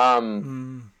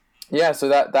 Yeah, so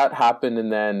that happened,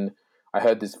 and then I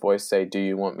heard this voice say, "Do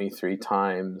you want me?" 3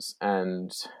 times, and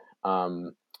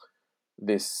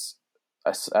this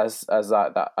as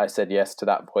that I said yes to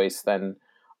that voice, then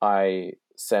I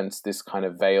sensed this kind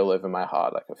of veil over my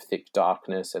heart, like a thick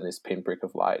darkness, and this pinprick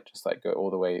of light just like go all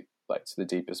the way like to the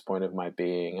deepest point of my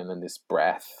being, and then this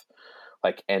breath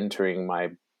like entering my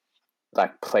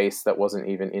like place that wasn't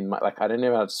even in my, like, I don't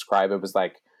know how to describe it. It was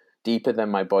like deeper than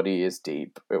my body is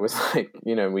deep. It was like,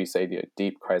 you know, we say, you know,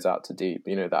 deep cries out to deep,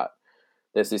 you know, that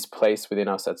there's this place within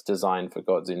us that's designed for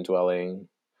God's indwelling,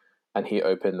 and he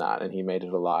opened that and he made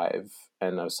it alive,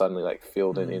 and I was suddenly like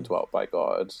filled and indwelt by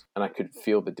God, and I could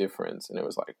feel the difference, and it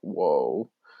was like, whoa.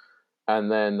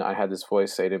 And then I had this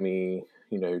voice say to me,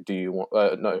 you know, do you want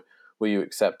will you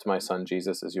accept my son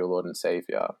Jesus as your Lord and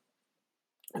Savior?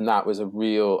 And that was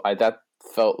that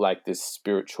felt like this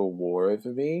spiritual war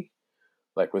over me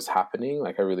like was happening.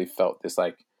 Like I really felt this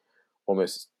like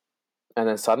almost, and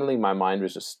then suddenly my mind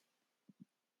was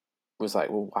like,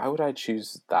 well, why would I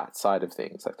choose that side of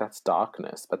things? Like that's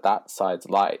darkness, but that side's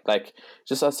light. Like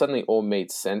just that suddenly all made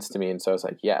sense to me. And so I was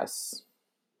like, yes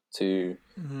to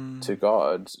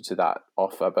God, to that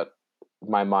offer. But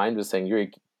my mind was saying, you're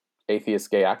an atheist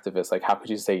gay activist. Like, how could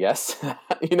you say yes to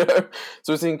that? You know?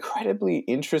 So it's an incredibly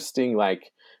interesting,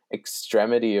 like,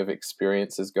 extremity of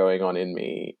experiences going on in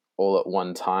me all at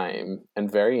one time,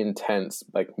 and very intense,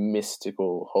 like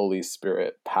mystical Holy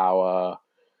Spirit power,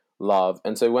 love.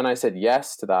 And so when I said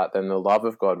yes to that, then the love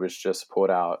of God was just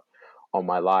poured out on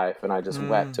my life, and I just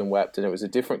wept and wept, and it was a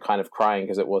different kind of crying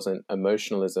because it wasn't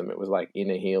emotionalism, it was like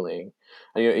inner healing.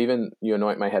 And you know, even you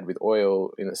anoint my head with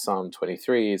oil in the Psalm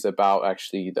 23 is about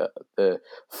actually the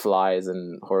flies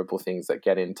and horrible things that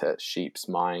get into sheep's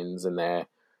minds and their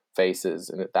faces,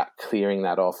 and that clearing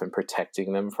that off and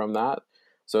protecting them from that.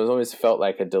 So it's always felt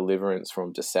like a deliverance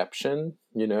from deception,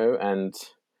 you know, and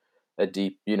a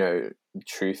deep, you know,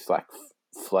 truth like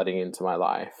flooding into my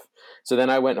life. So then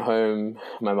I went home,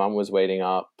 my mum was waiting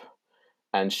up,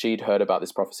 and she'd heard about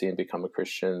this prophecy and become a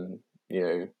Christian, you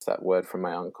know, that word from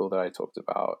my uncle that I talked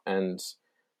about. And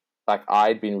like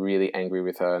I'd been really angry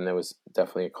with her, and there was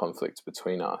definitely a conflict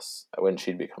between us when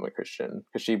she'd become a Christian,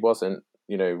 because she wasn't,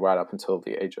 you know, right up until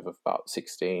the age of about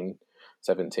 16,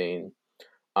 17.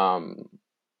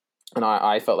 And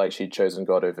I felt like she'd chosen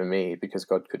God over me because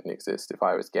God couldn't exist if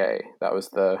I was gay. That was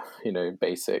the, you know,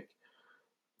 basic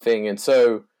thing. And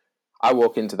so I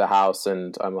walk into the house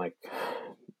and I'm like,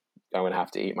 I'm going to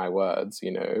have to eat my words,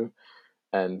 you know.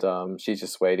 And she's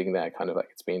just waiting there, kind of like,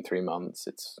 it's been 3 months.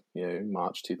 It's, you know,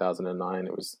 March 2009.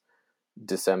 It was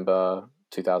December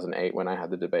 2008 when I had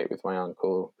the debate with my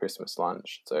uncle, Christmas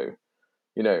lunch. So,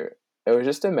 it was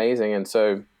just amazing. And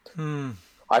so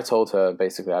I told her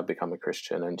basically I'd become a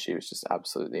Christian, and she was just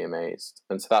absolutely amazed.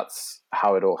 And so that's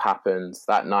how it all happened.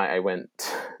 That night I went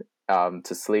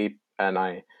to sleep, and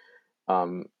I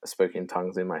spoke in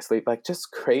tongues in my sleep, like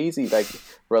just crazy, like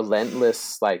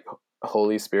relentless, like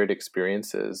Holy Spirit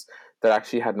experiences that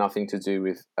actually had nothing to do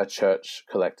with a church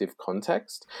collective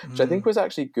context, which I think was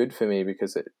actually good for me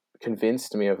because it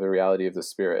convinced me of the reality of the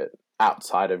Spirit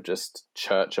outside of just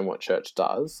church and what church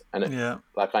does. And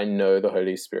like I know the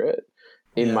Holy Spirit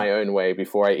in my own way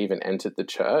before I even entered the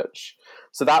church.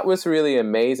 So that was really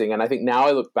amazing. And I think now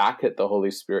I look back at the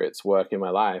Holy Spirit's work in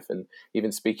my life and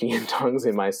even speaking in tongues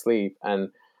in my sleep, and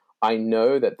I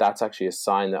know that that's actually a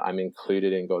sign that I'm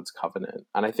included in God's covenant.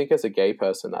 And I think as a gay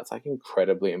person, that's like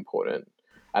incredibly important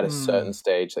at a certain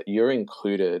stage, that you're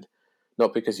included,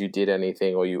 not because you did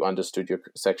anything or you understood your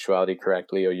sexuality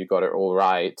correctly or you got it all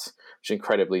right, which is an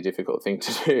incredibly difficult thing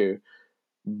to do,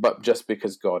 but just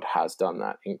because God has done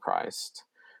that in Christ,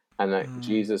 and that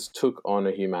Jesus took on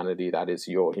a humanity that is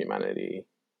your humanity,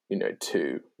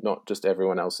 too, not just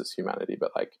everyone else's humanity,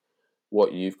 but like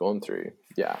what you've gone through.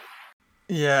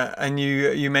 Yeah, and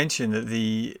you mentioned that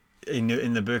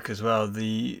in the book as well,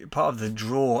 the part of the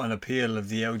draw and appeal of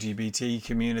the LGBT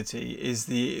community is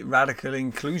the radical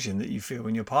inclusion that you feel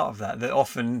when you're part of that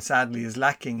often sadly is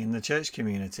lacking in the church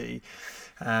community.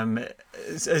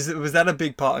 Was that a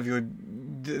big part of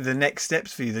the next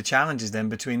steps for you, the challenges then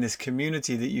between this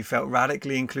community that you felt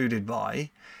radically included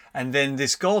by, and then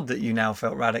this God that you now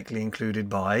felt radically included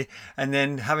by, and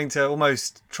then having to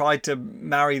almost try to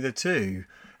marry the two?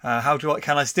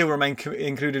 Can I still remain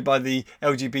included by the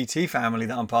LGBT family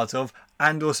that I'm part of,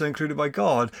 and also included by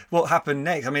God? What happened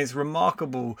next? I mean, it's a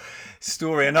remarkable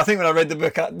story. And I think when I read the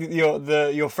book,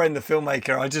 your friend, the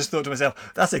filmmaker, I just thought to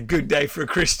myself, that's a good day for a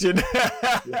Christian.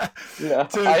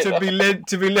 To be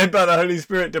led by the Holy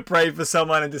Spirit to pray for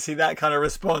someone and to see that kind of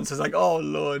response. I was like, oh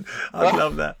Lord, I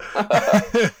love that.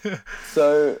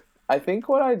 So I think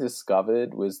what I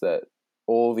discovered was that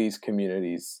all these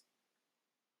communities,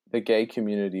 the gay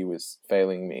community was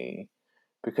failing me,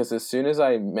 because as soon as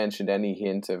I mentioned any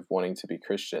hint of wanting to be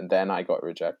Christian, then I got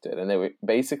rejected. And they were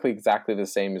basically exactly the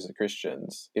same as the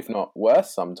Christians, if not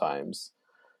worse sometimes,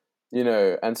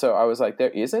 And so I was like, there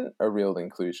isn't a real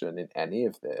inclusion in any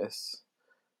of this,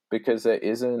 because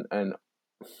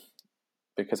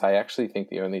because I actually think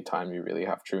the only time you really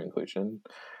have true inclusion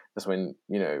is when,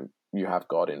 you have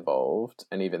God involved.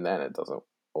 And even then it doesn't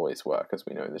always work, as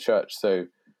we know in the church. So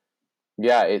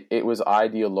yeah, it was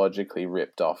ideologically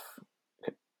ripped off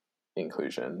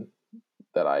inclusion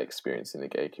that I experienced in the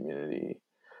gay community.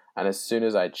 And as soon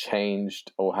as I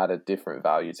changed or had a different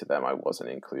value to them, I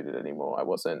wasn't included anymore. I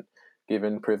wasn't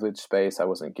given privileged space. I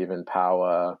wasn't given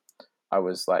power. I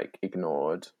was like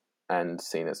ignored and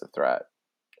seen as a threat.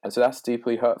 And so that's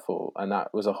deeply hurtful. And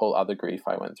that was a whole other grief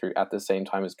I went through at the same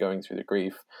time as going through the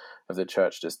grief of the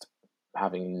church just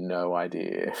having no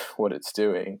idea what it's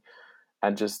doing.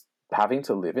 And just having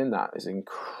to live in that is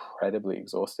incredibly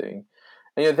exhausting.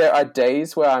 And there are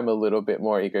days where I'm a little bit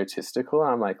more egotistical.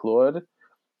 I'm like, Lord,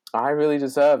 I really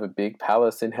deserve a big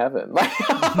palace in heaven. Like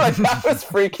that was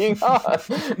freaking hard.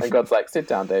 And God's like, sit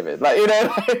down, David.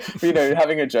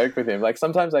 Having a joke with him. Like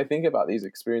sometimes I think about these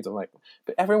experiences. I'm like,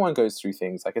 but everyone goes through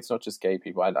things. Like it's not just gay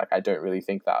people. I don't really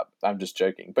think that. I'm just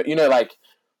joking. But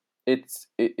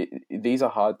these are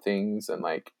hard things, and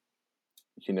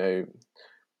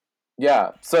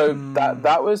yeah, so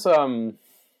that was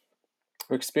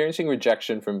experiencing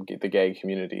rejection from the gay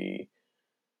community,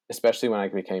 especially when I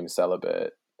became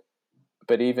celibate.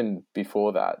 But even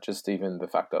before that, just even the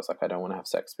fact that I was like, I don't want to have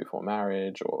sex before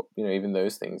marriage, or even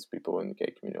those things, people in the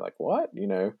gay community are like, what,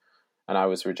 and I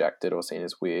was rejected or seen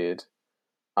as weird.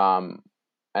 And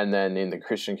then in the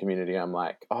Christian community, I'm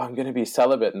like, oh, I'm going to be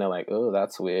celibate, and they're like, oh,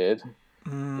 that's weird.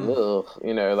 Ugh,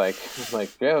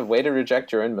 yeah, way to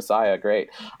reject your own Messiah. Great.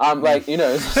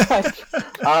 It's like,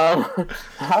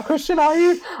 how Christian are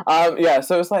you? Yeah.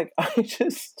 So it's like, it's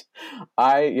just,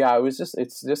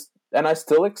 and I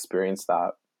still experience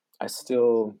that.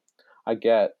 I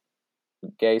get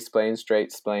gay splained,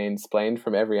 straight splained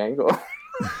from every angle.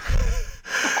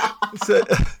 So,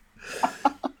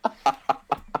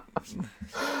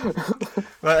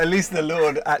 well, at least the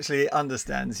Lord actually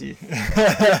understands you.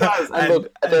 and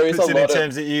there is puts it in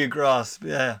terms that you grasp.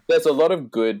 Yeah. There's a lot of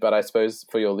good, but I suppose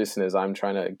for your listeners, I'm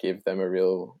trying to give them a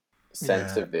real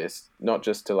sense of this, not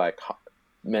just to like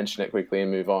mention it quickly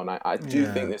and move on. I do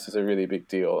think this is a really big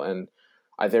deal, and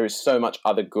there is so much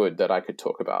other good that I could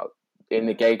talk about in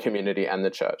the gay community and the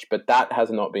church, but that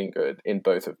has not been good in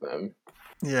both of them.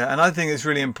 Yeah, and I think it's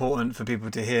really important for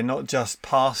people to hear, not just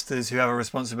pastors who have a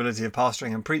responsibility of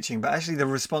pastoring and preaching, but actually the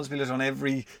responsibility on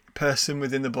every person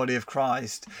within the body of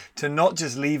Christ to not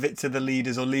just leave it to the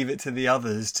leaders or leave it to the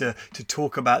others to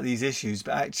talk about these issues,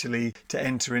 but actually to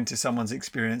enter into someone's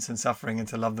experience and suffering and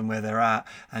to love them where they're at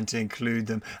and to include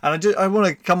them. And I want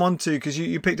to come on to, because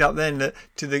you picked up then that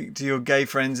to your gay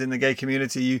friends in the gay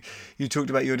community, you talked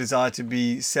about your desire to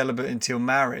be celibate until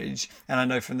marriage. And I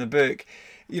know from the book,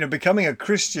 becoming a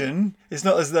Christian, it's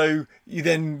not as though you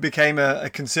then became a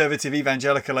conservative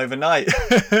evangelical overnight.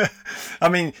 I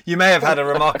mean, you may have had a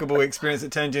remarkable experience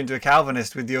that turned you into a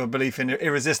Calvinist with your belief in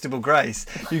irresistible grace.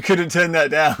 You couldn't turn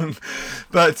that down.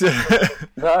 But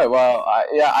no, well,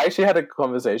 I actually had a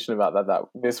conversation about that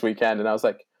this weekend, and I was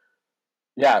like,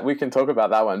 yeah, we can talk about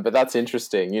that one. But that's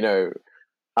interesting,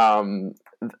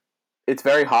 it's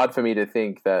very hard for me to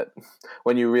think that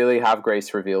when you really have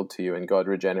grace revealed to you and God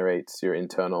regenerates your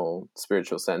internal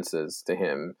spiritual senses to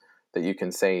him, that you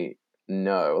can say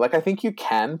no. Like, I think you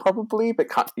can probably, but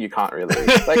you can't really.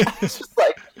 Like, it's just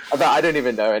like, I don't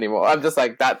even know anymore. I'm just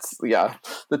like, that's,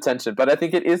 the tension. But I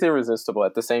think it is irresistible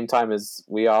at the same time as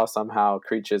we are somehow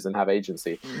creatures and have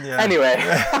agency. Yeah. Anyway.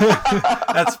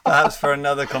 That's perhaps for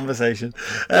another conversation.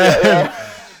 Yeah.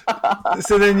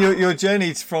 So then your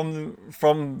journey from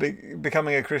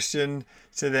becoming a Christian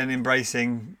to then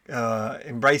embracing,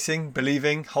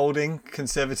 believing, holding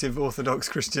conservative Orthodox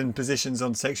Christian positions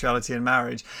on sexuality and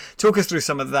marriage. Talk us through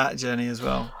some of that journey as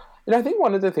well. And I think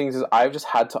one of the things is I've just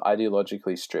had to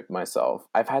ideologically strip myself.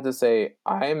 I've had to say,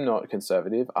 I'm not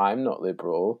conservative, I'm not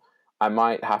liberal. I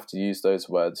might have to use those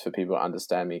words for people to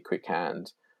understand me quick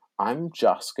hand. I'm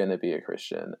just going to be a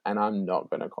Christian and I'm not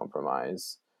going to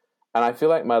compromise. And I feel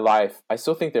like my life, I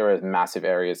still think there are massive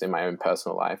areas in my own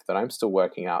personal life that I'm still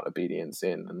working out obedience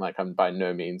in. And like, I'm by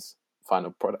no means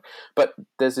final product. But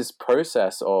there's this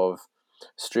process of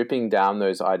stripping down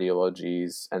those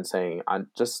ideologies and saying, I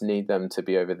just need them to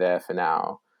be over there for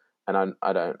now. And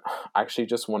I don't actually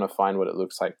just want to find what it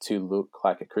looks like to look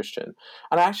like a Christian.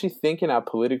 And I actually think in our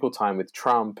political time with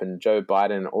Trump and Joe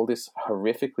Biden and all this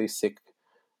horrifically sick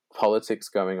politics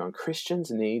going on, Christians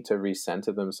need to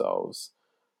recenter themselves.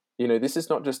 This is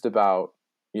not just about,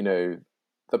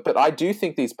 but I do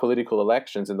think these political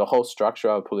elections and the whole structure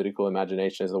of political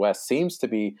imagination in the West seems to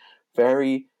be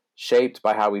very shaped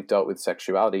by how we've dealt with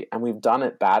sexuality, and we've done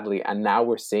it badly. And now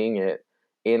we're seeing it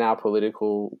in our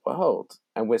political world,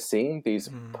 and we're seeing these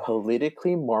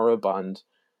politically moribund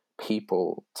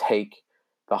people take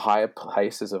the higher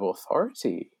places of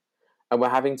authority, and we're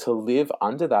having to live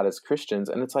under that as Christians.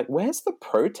 And it's like, where's the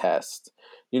protest,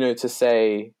 to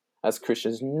say, as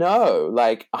Christians, no,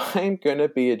 like, I'm going to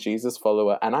be a Jesus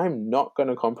follower and I'm not going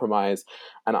to compromise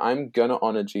and I'm going to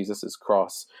honor Jesus's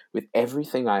cross with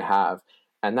everything I have.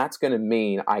 And that's going to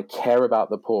mean I care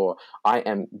about the poor. I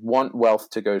want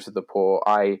wealth to go to the poor.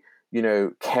 I,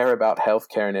 care about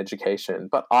healthcare and education.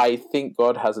 But I think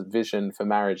God has a vision for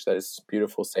marriage that is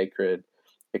beautiful, sacred,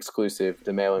 exclusive,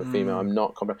 the male and female. I'm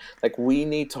not like, we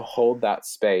need to hold that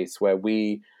space where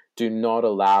we do not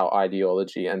allow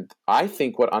ideology. And I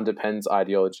think what underpins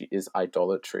ideology is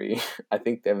idolatry. I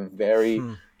think they're very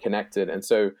connected. And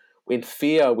so in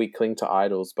fear, we cling to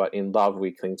idols, but in love,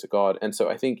 we cling to God. And so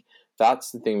I think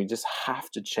that's the thing. We just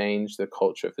have to change the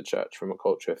culture of the church from a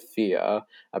culture of fear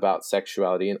about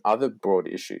sexuality and other broad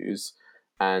issues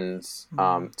and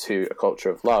to a culture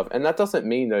of love. And that doesn't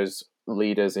mean those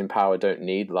leaders in power don't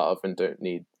need love and don't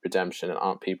need redemption and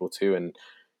aren't people too. And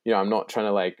I'm not trying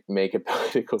to like make a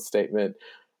political statement,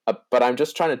 but I'm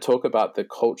just trying to talk about the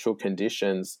cultural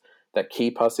conditions that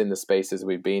keep us in the spaces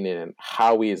we've been in and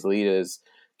how we as leaders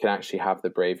can actually have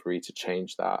the bravery to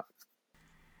change that.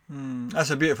 That's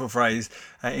a beautiful phrase.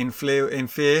 In fear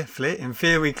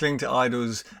we cling to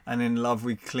idols, and in love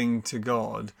we cling to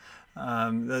God.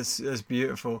 That's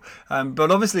beautiful.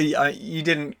 But obviously, you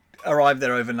didn't arrive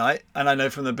there overnight, and I know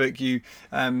from the book you.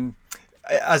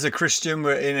 As a Christian,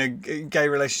 were in a gay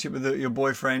relationship with your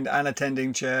boyfriend and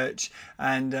attending church,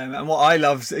 and what I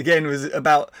loved again was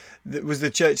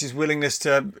the church's willingness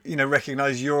to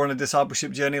recognize you're on a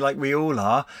discipleship journey like we all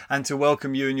are, and to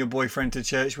welcome you and your boyfriend to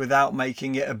church without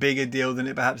making it a bigger deal than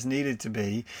it perhaps needed to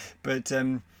be. But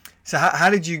so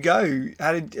how did you go?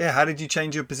 How did you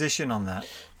change your position on that?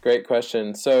 Great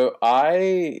question. So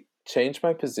I changed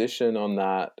my position on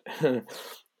that.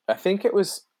 I think it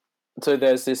was. So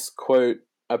there's this quote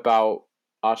about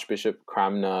Archbishop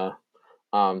Cranmer,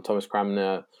 Thomas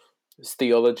Cranmer's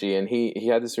theology, and he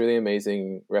had this really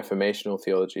amazing reformational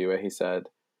theology where he said,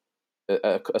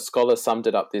 a scholar summed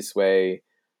it up this way,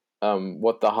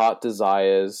 what the heart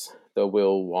desires, the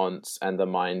will wants, and the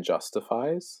mind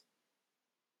justifies.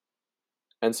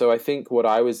 And so I think what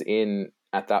I was in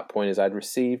at that point is I'd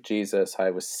received Jesus,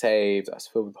 I was saved, I was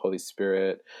filled with the Holy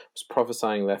Spirit, I was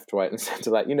prophesying left, right, and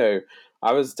center. Like,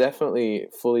 I was definitely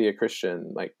fully a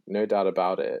Christian, like, no doubt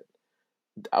about it.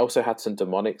 I also had some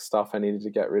demonic stuff I needed to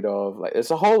get rid of. Like,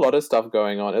 there's a whole lot of stuff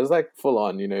going on. It was like full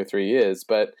on, 3 years.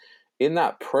 But in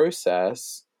that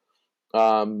process,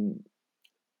 my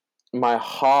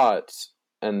heart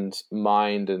and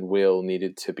mind and will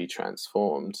needed to be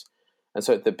transformed. And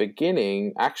so at the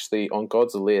beginning, actually on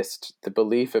God's list, the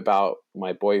belief about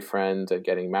my boyfriend and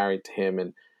getting married to him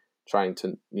and trying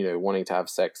to, wanting to have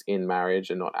sex in marriage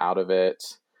and not out of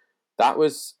it, that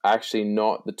was actually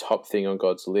not the top thing on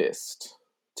God's list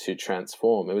to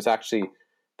transform. It was actually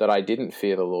that I didn't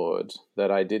fear the Lord,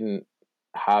 that I didn't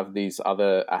have these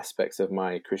other aspects of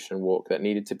my Christian walk that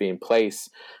needed to be in place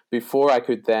before I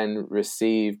could then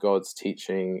receive God's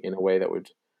teaching in a way that would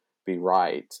be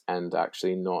right and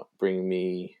actually not bring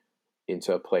me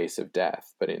into a place of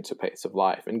death, but into a place of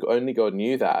life. And only God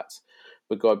knew that.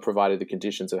 But God provided the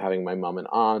conditions of having my mum and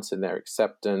aunt and their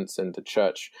acceptance, and the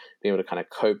church being able to kind of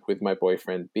cope with my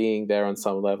boyfriend being there on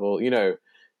some level,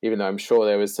 even though I'm sure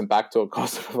there was some backdoor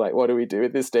gossip of like, what do we do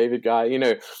with this David guy?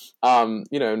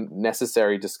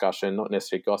 Necessary discussion, not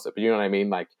necessarily gossip, but you know what I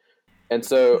mean? Like, and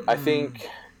so I think,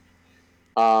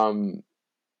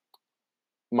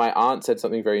 my aunt said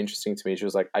something very interesting to me. She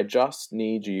was like, I just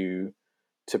need you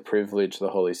to privilege the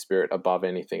Holy Spirit above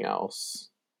anything else.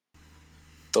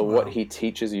 So what he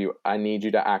teaches you, I need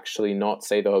you to actually not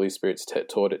say the Holy Spirit's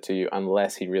taught it to you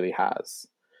unless he really has.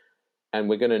 And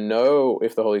we're going to know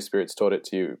if the Holy Spirit's taught it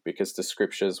to you because the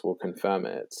scriptures will confirm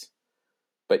it.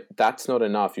 But that's not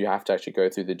enough. You have to actually go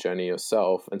through the journey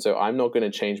yourself. And so I'm not going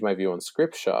to change my view on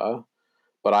scripture,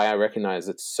 but I recognize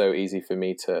it's so easy for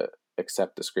me to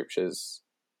accept the scriptures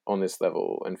on this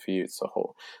level, and for you it's a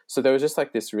whole. So there was just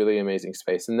like this really amazing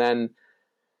space. And then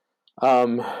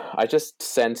I just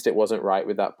sensed it wasn't right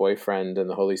with that boyfriend, and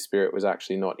the Holy Spirit was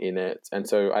actually not in it. And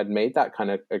so I'd made that kind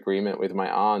of agreement with my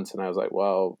aunt, and I was like,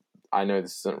 well, I know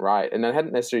this isn't right. And I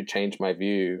hadn't necessarily changed my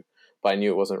view, but I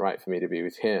knew it wasn't right for me to be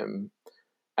with him.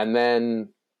 And then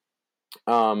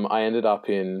I ended up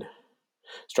in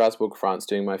Strasbourg, France,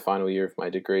 doing my final year of my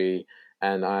degree.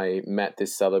 And I met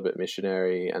this celibate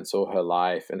missionary and saw her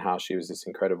life and how she was this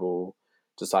incredible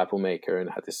disciple maker and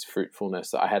had this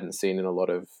fruitfulness that I hadn't seen in a lot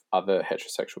of other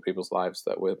heterosexual people's lives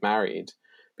that were married,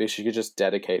 because she could just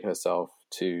dedicate herself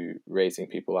to raising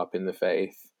people up in the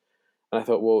faith. And I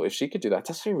thought, well, if she could do that,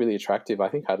 that's actually really attractive. I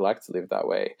think I'd like to live that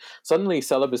way. Suddenly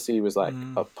celibacy was like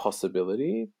a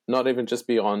possibility, not even just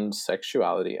beyond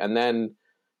sexuality. And then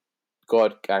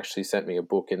God actually sent me a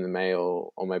book in the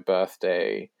mail on my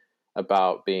birthday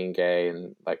about being gay,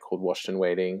 and like called Washed and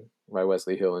Waiting by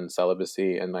Wesley Hill and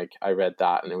celibacy. And like I read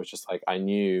that, and it was just like I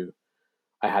knew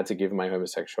I had to give my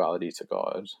homosexuality to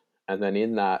God. And then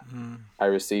in that, I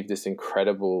received this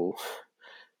incredible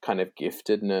kind of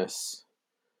giftedness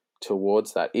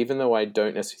towards that. Even though I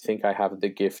don't necessarily think I have the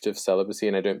gift of celibacy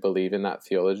and I don't believe in that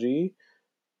theology,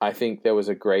 I think there was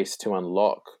a grace to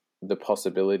unlock the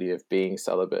possibility of being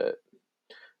celibate.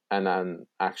 And then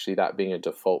actually that being a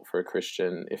default for a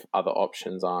Christian if other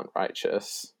options aren't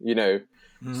righteous,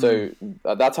 So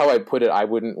that's how I put it. I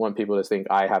wouldn't want people to think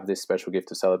I have this special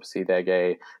gift of celibacy. They're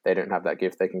gay. They don't have that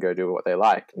gift. They can go do what they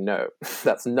like. No,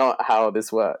 that's not how this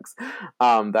works.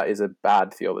 That is a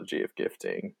bad theology of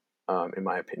gifting, in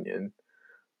my opinion.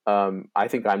 I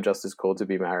think I'm just as called to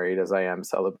be married as I am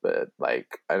celibate.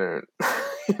 Like, I don't,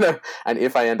 and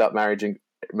if I end up married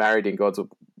in God's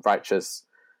righteous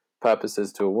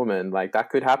purposes to a woman, like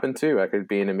that could happen too. I could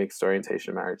be in a mixed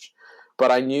orientation marriage. But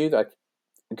I knew that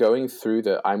going through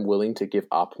I'm willing to give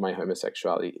up my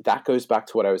homosexuality. That goes back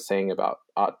to what I was saying about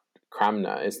Art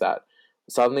Cramner, is that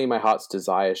suddenly my heart's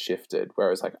desire shifted, where it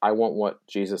was like, I want what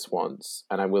Jesus wants,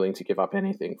 and I'm willing to give up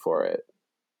anything for it.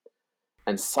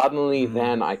 And suddenly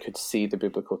then I could see the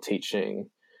biblical teaching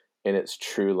in its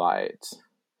true light,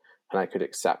 and I could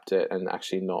accept it and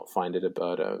actually not find it a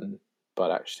burden, but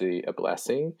actually a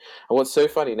blessing. And what's so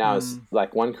funny now is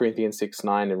like 1 Corinthians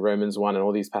 6:9 and Romans 1 and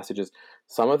all these passages,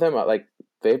 some of them are like,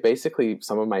 they're basically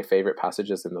some of my favorite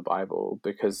passages in the Bible,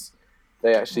 because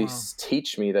they actually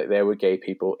teach me that there were gay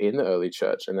people in the early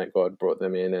church and that God brought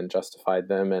them in and justified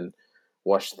them and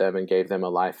washed them and gave them a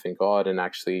life in God. And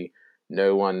actually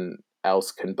no one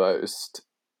else can boast.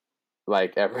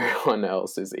 Like everyone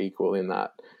else is equal in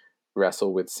that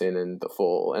wrestle with sin and the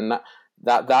fall. And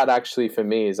that actually for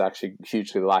me is actually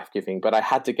hugely life-giving. But I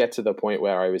had to get to the point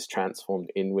where I was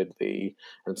transformed inwardly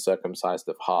and circumcised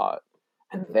of heart.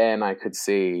 And then I could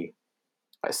see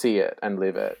it and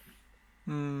live it.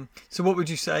 So what would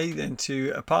you say then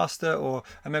to a pastor or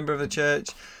a member of the church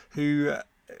who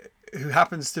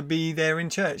happens to be there in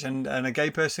church, and a gay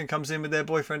person comes in with their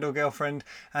boyfriend or girlfriend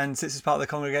and sits as part of the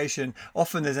congregation?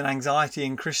 Often there's an anxiety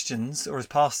in Christians or as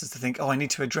pastors to think, I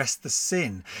need to address the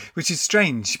sin, which is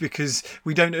strange because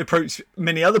we don't approach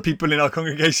many other people in our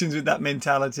congregations with that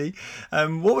mentality.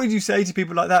 What would you say to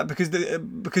people like that?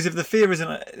 Because if the fear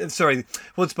isn't,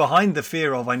 what's behind the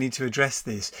fear of I need to address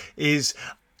this is,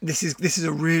 this is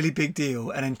a really big deal,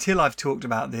 and until I've talked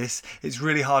about this, it's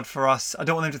really hard for us. I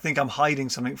don't want them to think I'm hiding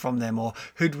something from them or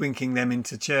hoodwinking them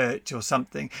into church or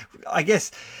something. I guess,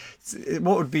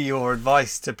 what would be your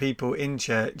advice to people in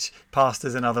church,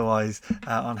 pastors and otherwise,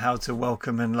 on how to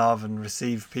welcome and love and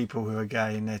receive people who are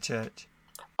gay in their church?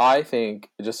 I think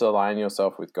just align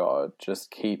yourself with God. Just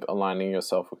keep aligning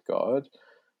yourself with God.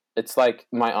 It's like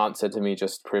my aunt said to me,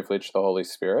 just privilege the Holy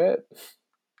Spirit.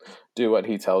 Do what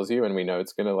he tells you, and we know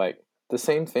it's going to, the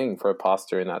same thing for a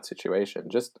pastor in that situation.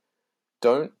 Just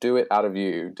don't do it out of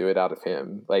you, do it out of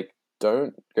him.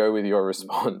 Don't go with your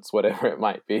response, whatever it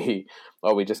might be.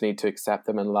 Oh, we just need to accept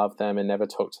them and love them and never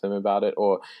talk to them about it.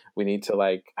 Or we need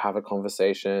to have a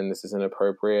conversation. This isn't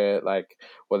appropriate.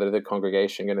 What are the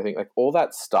congregation going to think? All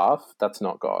that stuff, that's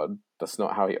not God. That's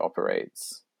not how he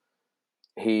operates.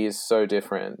 He is so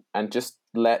different, and just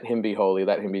let him be holy,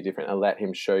 let him be different, and let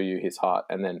him show you his heart,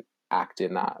 and then act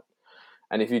in that.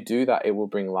 And if you do that, it will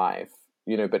bring life,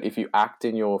 but if you act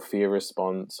in your fear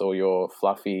response or your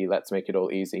fluffy, let's make it all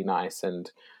easy, nice,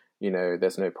 and,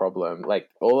 there's no problem.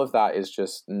 All of that is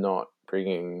just not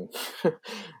bringing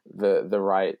the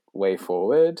right way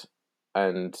forward.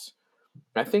 And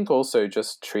I think also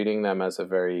just treating them as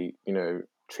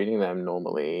treating them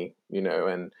normally,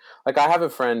 and I have a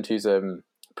friend who's a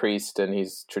priest and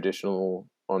he's traditional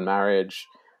on marriage,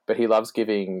 but he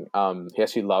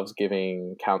actually loves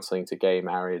giving counseling to gay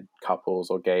married couples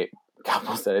or gay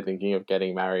couples that are thinking of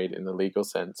getting married in the legal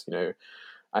sense,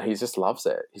 and he just loves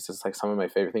it. He's just some of my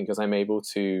favorite things, because I'm able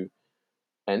to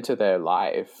enter their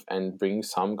life and bring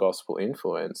some gospel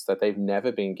influence that they've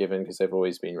never been given because they've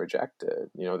always been rejected.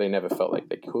 They never felt like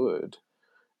they could.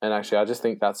 And actually, I just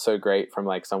think that's so great from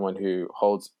someone who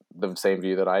holds the same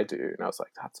view that I do. And I was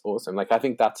like, that's awesome. I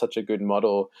think that's such a good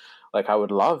model. I'd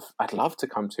love to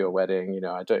come to your wedding.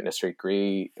 I don't necessarily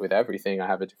agree with everything. I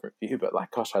have a different view, but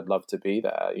gosh, I'd love to be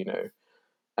there,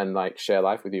 and share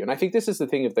life with you. And I think this is the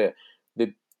thing of the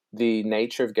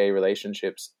nature of gay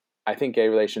relationships. I think gay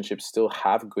relationships still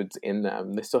have goods in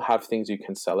them. They still have things you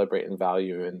can celebrate and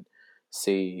value and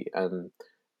see,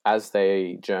 as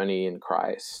they journey in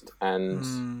Christ.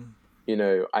 And,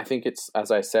 I think it's,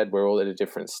 as I said, we're all at a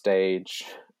different stage.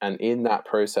 And in that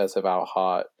process of our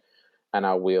heart and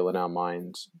our will and our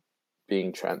mind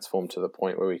being transformed to the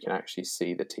point where we can actually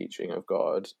see the teaching of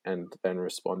God and then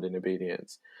respond in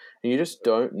obedience. And you just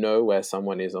don't know where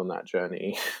someone is on that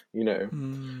journey,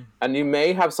 And you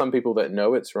may have some people that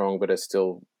know it's wrong, but are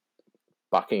still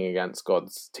bucking against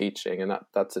God's teaching. And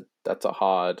that's a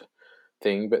hard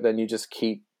thing. But then you just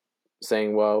keep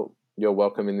saying, well, you're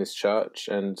welcome in this church,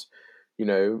 and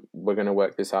we're going to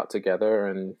work this out together,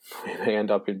 and we may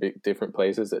end up in different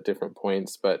places at different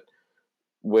points, but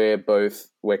we're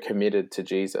committed to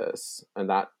Jesus, and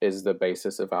that is the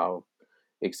basis of our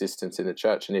existence in the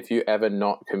church. And if you're ever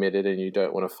not committed and you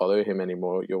don't want to follow him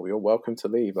anymore, you're welcome to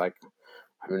leave.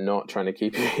 I'm not trying to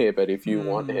keep you here, but if you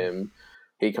want him,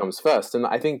 he comes first. And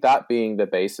I think that being the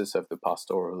basis of the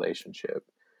pastoral relationship,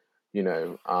 and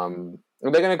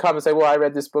they're going to come and say, well, I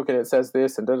read this book and it says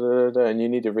this and and you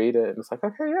need to read it. And it's okay,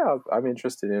 yeah, I'm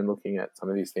interested in looking at some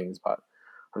of these things, but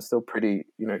I'm still pretty,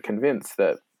 convinced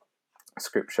that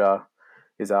Scripture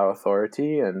is our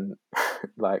authority, and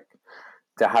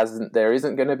there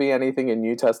isn't going to be anything in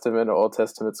New Testament or Old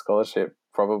Testament scholarship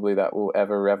probably that will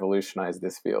ever revolutionize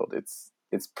this field.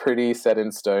 It's pretty set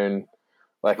in stone,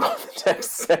 like what the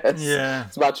text says. Yeah.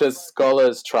 As much as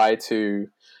scholars try to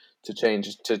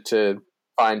change, to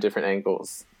find different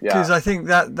angles. Yeah. Because I think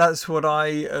that's what I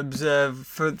observe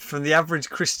from the average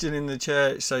Christian in the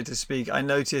church, so to speak. I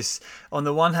notice, on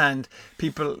the one hand,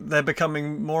 people, they're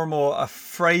becoming more and more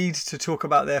afraid to talk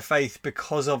about their faith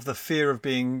because of the fear of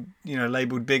being,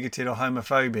 labelled bigoted or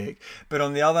homophobic. But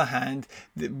on the other hand,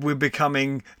 we're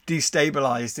becoming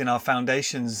destabilised in our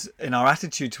foundations, in our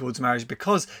attitude towards marriage,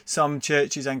 because some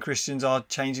churches and Christians are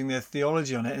changing their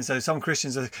theology on it. And so some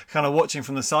Christians are kind of watching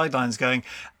from the sidelines going,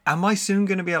 am I soon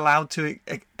going to be allowed to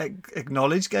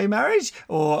acknowledge gay marriage?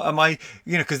 Or am I,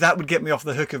 because that would get me off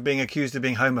the hook of being accused of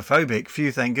being homophobic.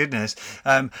 Phew, thank goodness.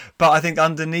 But I think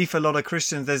underneath a lot of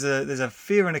Christians, there's a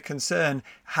fear and a concern.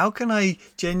 How can I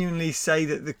genuinely say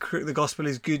that the gospel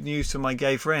is good news for my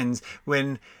gay friends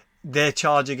when their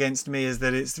charge against me is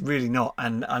that it's really not,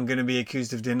 and I'm going to be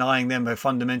accused of denying them a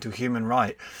fundamental human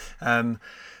right.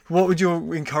 What would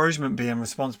your encouragement be and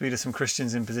response be to some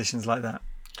Christians in positions like that?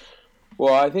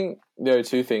 Well, I think there are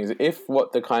two things. If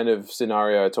what the kind of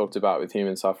scenario I talked about with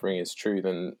human suffering is true,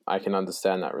 then I can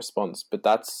understand that response. But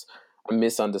that's a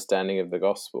misunderstanding of the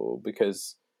gospel,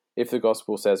 because if the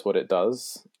gospel says what it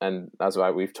does, and as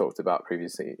we've talked about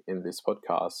previously in this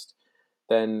podcast,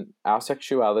 then our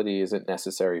sexuality isn't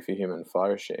necessary for human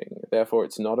flourishing. Therefore,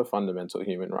 it's not a fundamental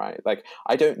human right. Like,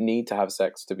 I don't need to have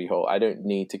sex to be whole. I don't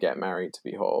need to get married to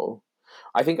be whole.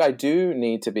 I think I do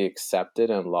need to be accepted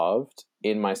and loved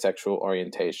in my sexual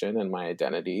orientation and my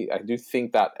identity. I do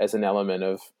think that as an element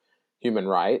of human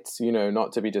rights,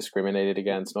 not to be discriminated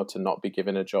against, not to not be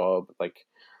given a job. Like,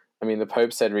 I mean, the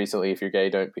Pope said recently, if you're gay,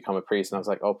 don't become a priest. And I was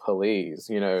like, oh, please,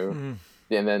 And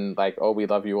then like, oh, we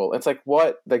love you all. It's like,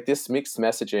 what? Like, this mixed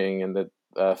messaging and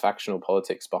the factional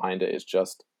politics behind it is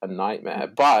just a nightmare.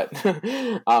 But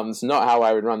it's not how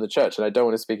I would run the church. And I don't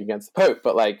want to speak against the Pope,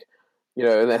 but like,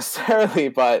 necessarily.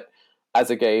 But as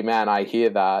a gay man, I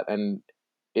hear that and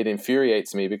it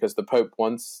infuriates me, because the Pope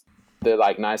wants the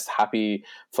like nice, happy,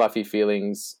 fluffy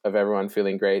feelings of everyone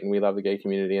feeling great and we love the gay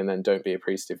community, and then don't be a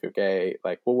priest if you're gay.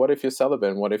 Like, well, what if you're celibate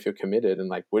and what if you're committed? And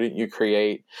like, wouldn't you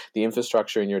create the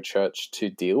infrastructure in your church to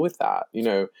deal with that,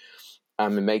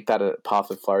 and make that a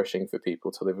path of flourishing for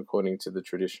people to live according to the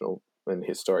traditional and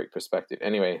historic perspective?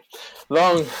 Anyway,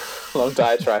 long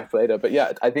diatribe later. But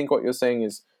yeah, I think what you're saying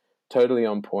is totally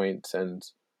on point, and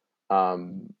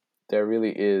there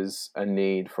really is a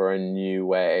need for a new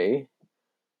way.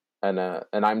 And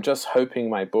I'm just hoping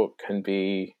my book can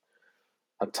be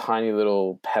a tiny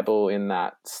little pebble in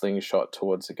that slingshot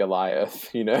towards a Goliath,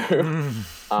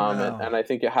 Wow. and I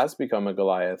think it has become a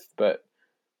Goliath, but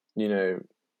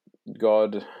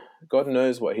God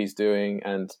knows what He's doing,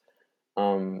 and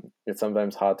it's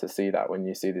sometimes hard to see that when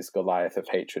you see this Goliath of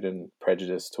hatred and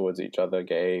prejudice towards each other,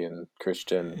 gay and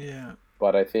Christian. Yeah.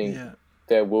 But I think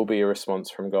there will be a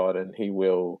response from God, and He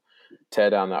will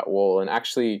tear down that wall. And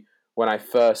actually, when I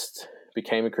first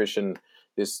became a Christian,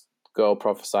 this girl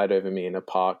prophesied over me in a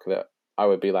park that I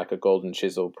would be like a golden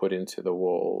chisel put into the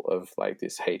wall of like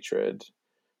this hatred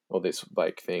or this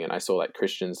like thing. And I saw like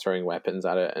Christians throwing weapons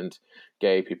at it and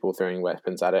gay people throwing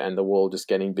weapons at it, and the wall just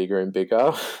getting bigger and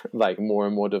bigger, like more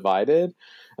and more divided.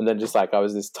 And then just like I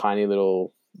was this tiny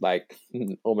little like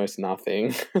almost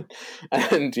nothing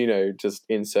and just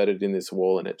inserted in this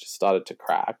wall, and it just started to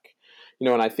crack.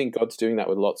 And I think God's doing that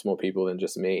with lots more people than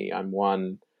just me. I'm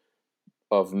one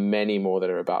of many more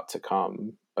that are about to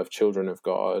come, of children of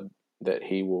God that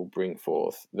He will bring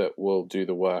forth, that will do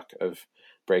the work of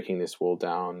breaking this wall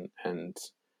down. And,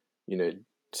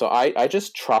 so I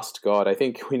just trust God. I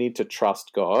think we need to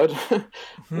trust God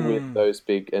with those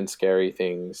big and scary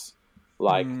things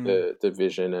like the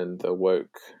division and the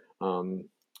woke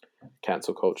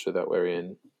cancel culture that we're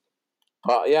in.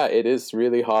 But yeah, it is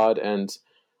really hard, and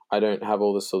I don't have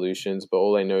all the solutions, but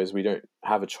all I know is we don't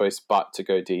have a choice but to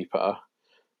go deeper.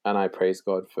 And I praise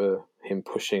God for Him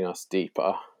pushing us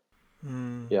deeper.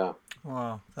 Yeah.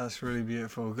 Wow, that's really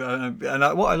beautiful. And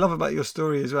what I love about your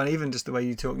story as well, and even just the way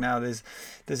you talk now, there's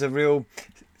a real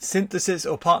synthesis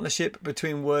or partnership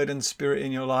between word and spirit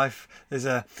in your life. There's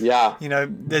a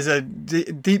there's a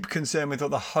deep concern with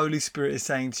what the Holy Spirit is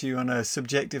saying to you on a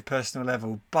subjective, personal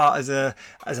level. But as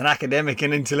an academic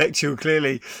and intellectual,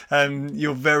 clearly,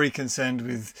 you're very concerned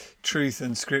with truth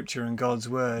and Scripture and God's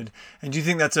word. And do you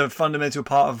think that's a fundamental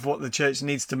part of what the church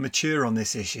needs to mature on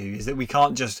this issue? Is that we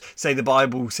can't just say the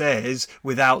Bible says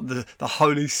without the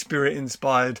Holy Spirit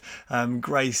inspired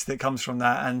grace that comes from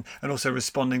that, and also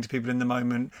responding to people in the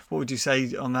moment. What would you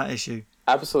say on that issue?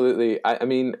 Absolutely. I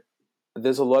mean,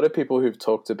 there's a lot of people who've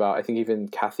talked about, I think even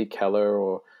Kathy Keller,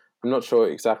 or I'm not sure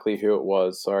exactly who it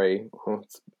was. Sorry,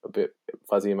 it's a bit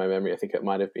fuzzy in my memory. I think it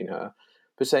might have been her.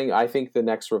 But saying, I think the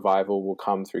next revival will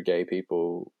come through gay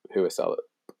people who are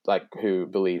who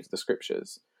believe the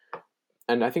Scriptures.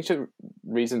 And I think the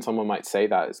reason someone might say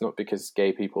that is not because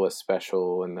gay people are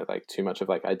special and they're like too much of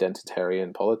like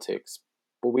identitarian politics.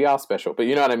 Well, we are special, but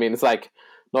you know what I mean? It's like,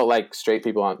 not like straight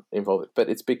people aren't involved, but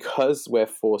it's because we're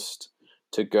forced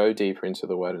to go deeper into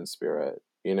the Word and Spirit,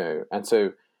 And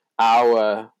so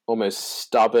our almost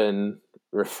stubborn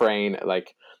refrain,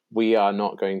 like, we are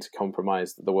not going to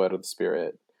compromise the Word or the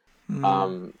Spirit,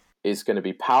 is going to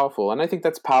be powerful. And I think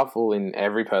that's powerful in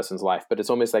every person's life, but it's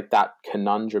almost like that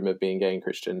conundrum of being gay and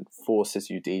Christian forces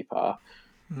you deeper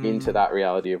into that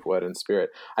reality of Word and Spirit.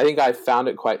 I think I found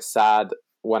it quite sad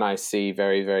when I see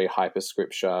very, very hyper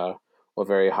Scripture or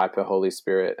very hyper Holy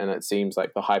Spirit, and it seems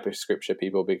like the hyper Scripture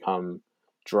people become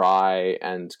dry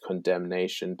and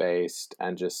condemnation based,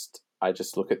 and I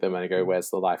just look at them and I go, where's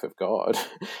the life of God?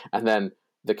 And then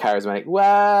the charismatic,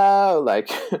 well, like,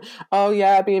 oh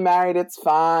yeah, be married, it's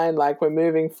fine, like, we're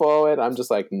moving forward. I'm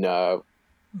just like, no,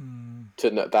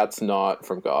 that's not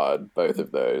from God, both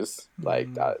of those,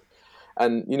 like that.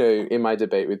 And, you know, in my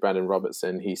debate with Brandon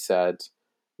Robertson, he said,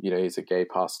 you know, he's a gay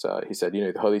pastor, he said, you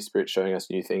know, the Holy Spirit's showing us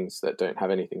new things that don't have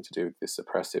anything to do with this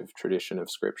oppressive tradition of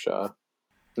Scripture.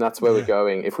 And that's where we're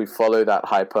going. If we follow that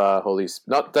hyper Holy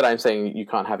Spirit, not that I'm saying you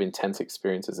can't have intense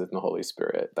experiences in the Holy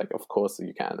Spirit. Like, of course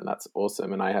you can, and that's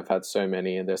awesome. And I have had so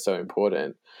many, and they're so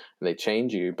important, and they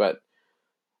change you. But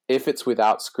if it's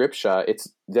without Scripture,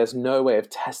 there's no way of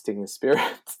testing the Spirit.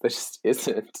 There just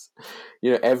isn't.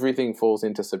 You know, everything falls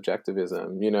into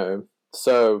subjectivism. You know,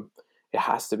 so it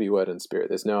has to be Word and Spirit.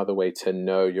 There's no other way to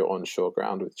know you're on sure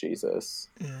ground with Jesus.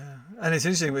 Yeah, and it's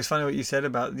interesting. It's funny what you said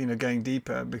about, you know, going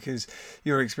deeper, because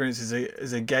your experience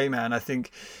as a gay man, I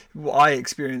think what I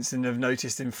experienced and have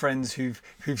noticed in friends who've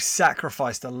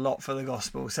sacrificed a lot for the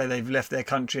gospel, say they've left their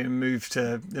country and moved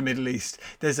to the Middle East.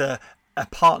 There's a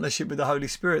partnership with the Holy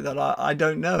Spirit that I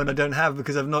don't know and I don't have,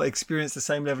 because I've not experienced the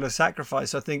same level of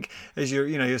sacrifice. So I think, as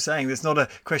you're saying, it's not a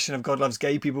question of God loves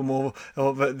gay people more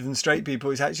than straight people.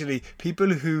 It's actually people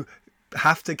who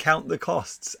have to count the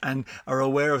costs and are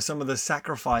aware of some of the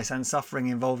sacrifice and suffering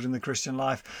involved in the Christian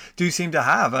life do seem to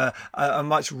have a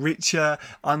much richer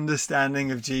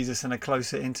understanding of Jesus and a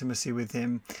closer intimacy with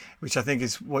him, which I think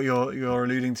is what you're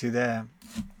alluding to there.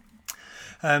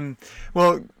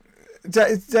 Well,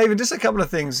 David, just a couple of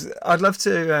things. I'd love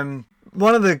to.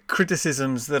 One of the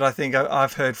criticisms that I think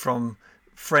I've heard from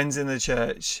friends in the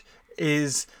church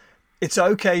is it's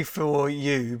okay for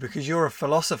you because you're a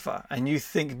philosopher and you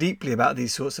think deeply about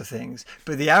these sorts of things.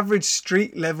 But the average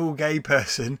street level gay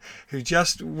person who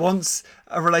just wants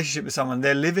a relationship with someone,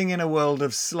 they're living in a world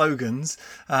of slogans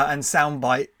and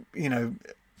soundbite, you know,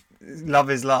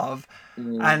 love is love.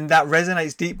 And that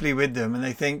resonates deeply with them, and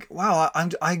they think, "Wow,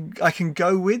 I can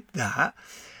go with that,"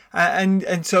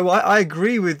 and so I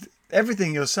agree with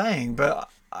everything you're saying.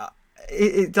 But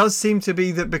it does seem to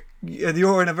be that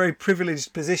you're in a very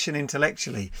privileged position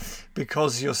intellectually,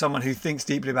 because you're someone who thinks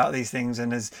deeply about these things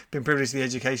and has been privileged to the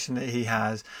education that he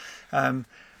has. And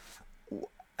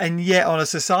yet, on a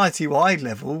society-wide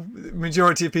level, the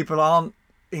majority of people aren't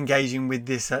engaging with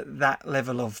this at that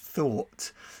level of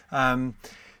thought.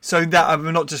 So that,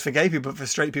 not just for gay people, but for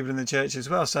straight people in the church as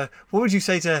well. So what would you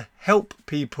say to help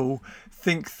people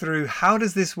think through, how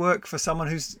does this work for someone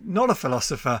who's not a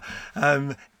philosopher?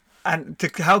 And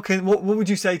what would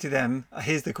you say to them?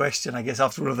 Here's the question, I guess,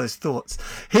 after all of those thoughts.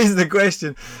 Here's the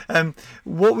question.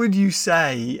 What would you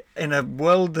say in a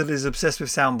world that is obsessed with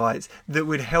sound bites that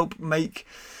would help make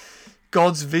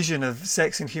God's vision of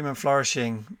sex and human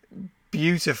flourishing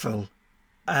beautiful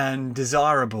and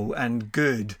desirable and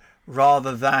good,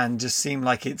 rather than just seem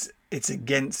like it's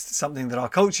against something that our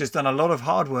culture has done a lot of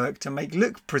hard work to make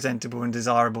look presentable and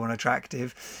desirable and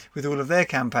attractive with all of their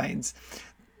campaigns?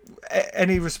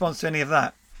 Any response to any of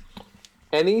that?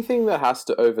 Anything that has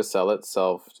to oversell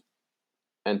itself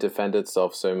and defend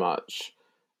itself so much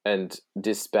and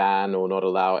disband or not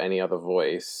allow any other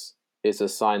voice is a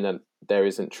sign that there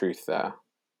isn't truth there.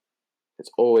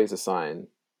 It's always a sign.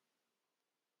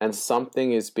 And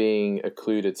something is being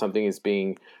occluded, something is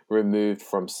being removed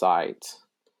from sight.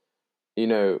 You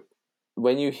know,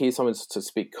 when you hear someone to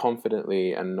speak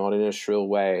confidently and not in a shrill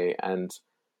way, and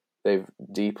they've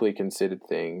deeply considered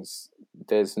things,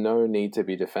 there's no need to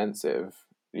be defensive.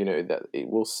 You know, that it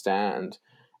will stand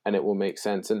and it will make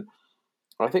sense. And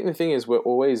I think the thing is, we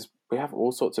have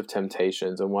all sorts of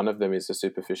temptations, and one of them is the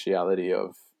superficiality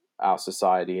of our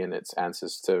society and its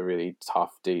answers to really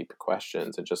tough, deep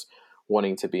questions, and just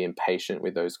wanting to be impatient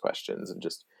with those questions and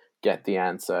just get the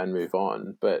answer and move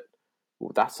on. But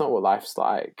that's not what life's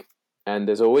like. And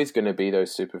there's always going to be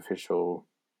those superficial,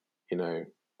 you know,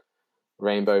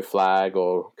 rainbow flag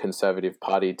or conservative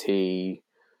party tea,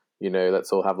 you know,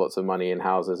 let's all have lots of money and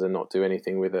houses and not do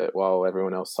anything with it while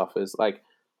everyone else suffers. Like,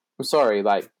 I'm sorry,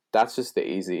 like, that's just the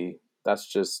easy.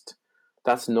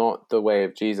 That's not the way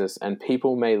of Jesus. And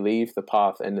people may leave the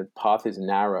path, and the path is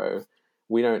narrow.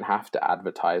 We don't have to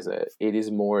advertise it. It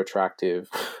is more attractive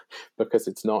because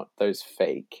it's not those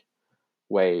fake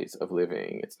ways of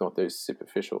living. It's not those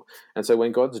superficial. And so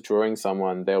when God's drawing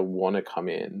someone, they'll want to come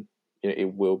in. You know,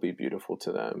 it will be beautiful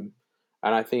to them.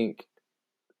 And I think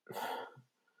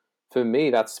for me,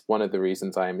 that's one of the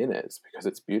reasons I am in it. It's because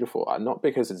it's beautiful, not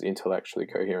because it's intellectually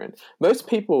coherent. Most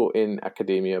people in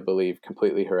academia believe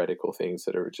completely heretical things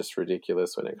that are just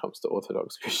ridiculous when it comes to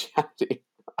Orthodox Christianity.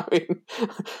 I mean,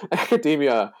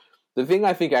 academia, the thing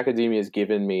I think academia has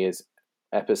given me is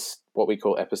what we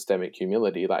call epistemic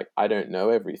humility. Like, I don't know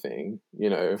everything,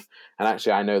 and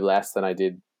actually I know less than I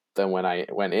did than when I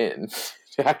went in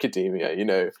to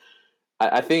academia.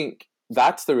 I think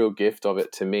that's the real gift of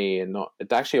it to me, and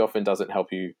it actually often doesn't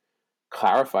help you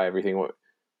clarify everything.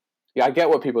 I get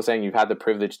what people are saying. You've had the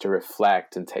privilege to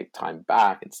reflect and take time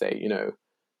back and say,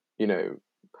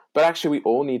 but actually we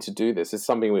all need to do this. It's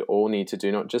something we all need to do,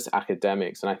 not just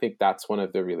academics. And I think that's one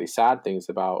of the really sad things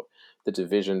about the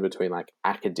division between like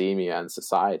academia and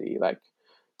society. Like,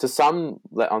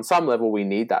 on some level, we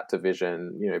need that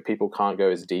division. People can't go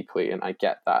as deeply, and I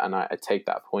get that, and I take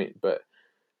that point. But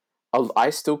I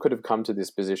still could have come to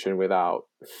this position without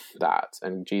that,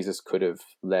 and Jesus could have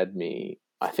led me.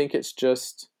 I think it's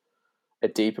just a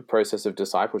deeper process of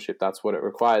discipleship. That's what it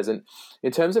requires. And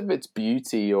in terms of its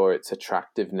beauty or its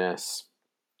attractiveness,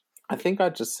 I think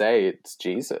I'd just say it's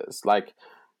Jesus. Like,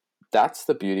 that's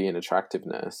the beauty and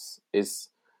attractiveness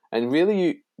and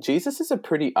really Jesus is a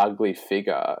pretty ugly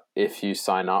figure if you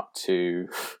sign up to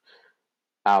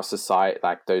our society,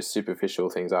 like those superficial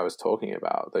things I was talking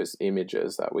about, those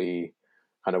images that we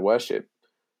kind of worship,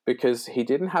 because he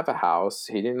didn't have a house.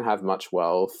 He didn't have much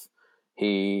wealth.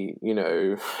 He,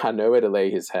 had nowhere to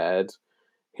lay his head.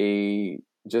 He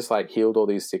just like healed all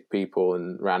these sick people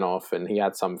and ran off, and he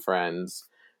had some friends.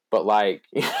 But like,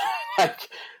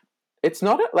 it's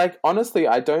not like, honestly,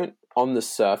 I don't, on the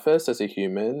surface as a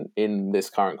human in this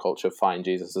current culture, find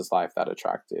Jesus's life that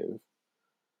attractive.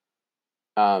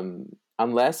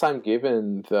 Unless I'm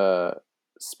given the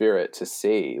Spirit to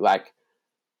see, like,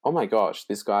 oh my gosh,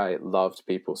 this guy loved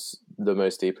people the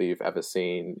most deeply you've ever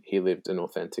seen. He lived an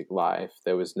authentic life.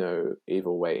 There was no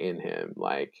evil way in him.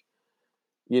 Like,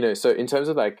 so in terms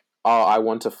of like, oh, I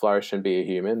want to flourish and be a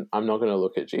human, I'm not going to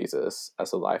look at Jesus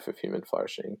as a life of human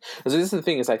flourishing. And so this is the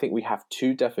thing, is I think we have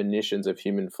two definitions of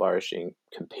human flourishing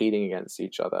competing against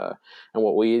each other. And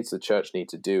what we as the church need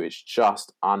to do is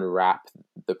just unwrap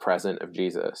the present of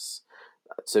Jesus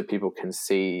so people can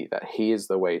see that he is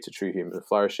the way to true human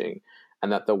flourishing,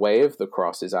 and that the way of the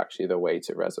cross is actually the way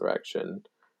to resurrection.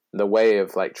 The way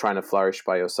of like trying to flourish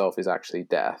by yourself is actually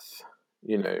death,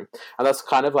 and that's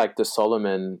kind of like the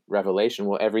Solomon revelation.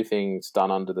 Well, everything's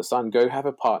done under the sun. Go have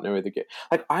a partner with a gay.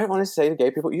 Like, I want to say to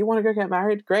gay people, you want to go get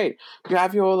married? Great. You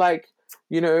have your like,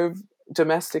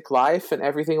 domestic life and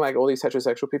everything, like all these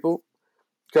heterosexual people.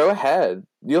 Go ahead.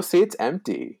 You'll see it's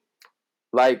empty.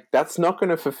 Like, that's not going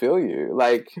to fulfill you.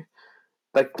 Like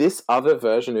this other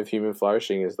version of human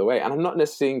flourishing is the way. And I'm not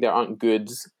necessarily saying there aren't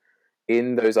goods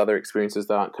in those other experiences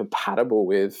that aren't compatible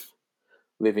with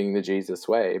living the Jesus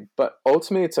way. But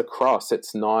ultimately it's a cross.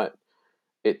 It's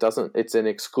an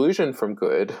exclusion from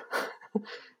good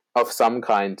of some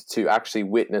kind to actually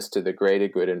witness to the greater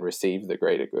good and receive the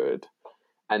greater good.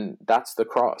 And that's the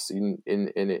cross.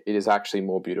 It is actually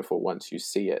more beautiful once you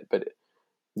see it. But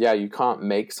yeah, you can't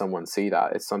make someone see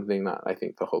that. It's something that I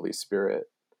think the Holy Spirit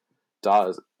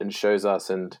does and shows us,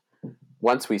 and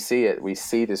once we see it, we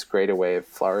see this greater way of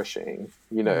flourishing,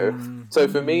 So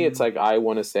for me, it's like, I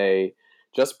want to say,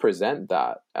 just present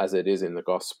that as it is in the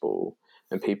gospel,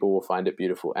 and people will find it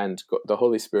beautiful, and the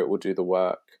Holy Spirit will do the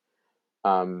work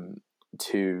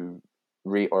to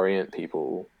reorient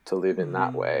people to live in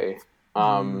that way.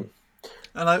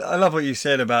 And I love what you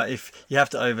said about if you have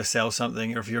to oversell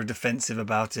something, or if you're defensive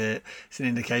about it, it's an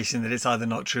indication that it's either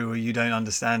not true or you don't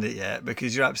understand it yet,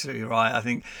 because you're absolutely right. I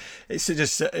think it's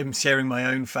just sharing my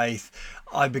own faith.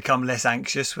 I become less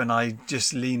anxious when I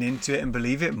just lean into it and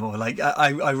believe it more. Like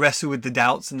I wrestle with the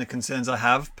doubts and the concerns I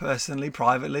have personally,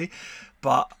 privately,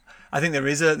 but I think there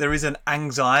is an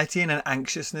anxiety and an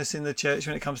anxiousness in the church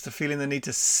when it comes to feeling the need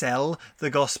to sell the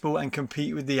gospel and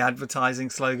compete with the advertising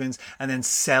slogans, and then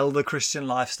sell the Christian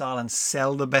lifestyle and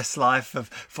sell the best life of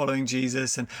following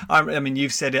Jesus. And I mean,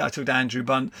 you've said it. I talked to Andrew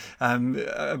Bunt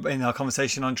in our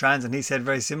conversation on trans, and he said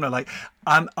very similar. Like,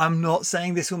 I'm not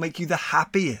saying this will make you the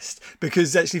happiest,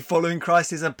 because actually following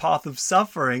Christ is a path of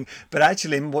suffering. But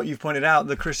actually, what you've pointed out,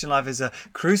 the Christian life is a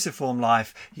cruciform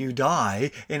life. You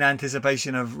die in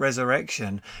anticipation of resurrection.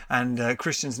 And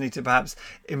Christians need to perhaps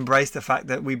embrace the fact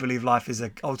that we believe life is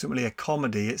ultimately a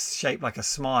comedy. It's shaped like a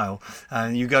smile,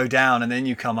 and you go down and then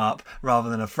you come up,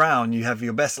 rather than a frown. You have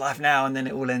your best life now, and then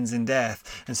it all ends in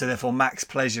death, and so therefore max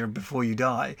pleasure before you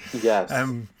die. Yes.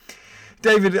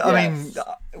 David, yes. I mean,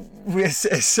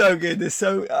 it's so good.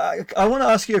 I want to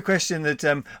ask you a question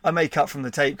that I may cut from the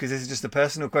tape, because this is just a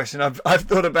personal question I've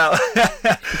thought about.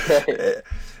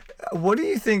 What do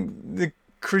you think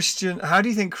how do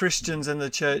you think Christians and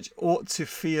the church ought to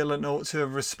feel and ought to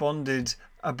have responded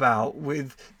about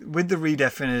with the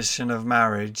redefinition of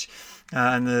marriage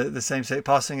and the same-sex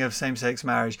passing of same-sex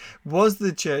marriage? Was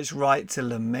the church right to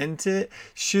lament it?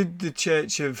 Should the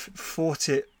church have fought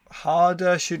it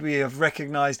harder? Should we have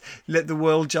recognized, let the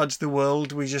world judge the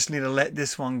world, we just need to let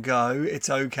this one go, it's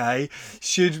okay?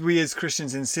 Should we as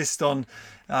Christians insist on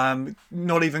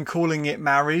not even calling it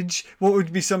marriage? What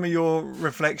would be some of your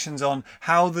reflections on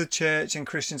how the church and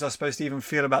Christians are supposed to even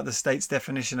feel about the state's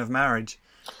definition of marriage?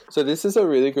 So this is a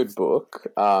really good book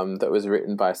that was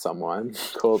written by someone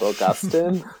called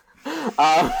Augustine.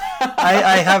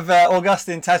 I have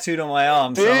Augustine tattooed on my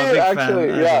arm, so I'm a big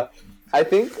fan. Yeah. I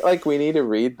think we need to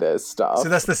read this stuff. So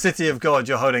that's the city of God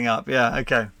you're holding up. Yeah,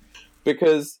 okay.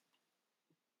 Because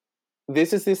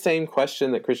this is the same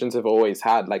question that Christians have always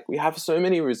had. We have so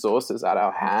many resources at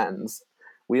our hands.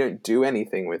 We don't do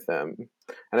anything with them.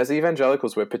 And as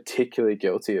evangelicals, we're particularly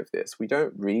guilty of this. We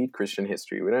don't read Christian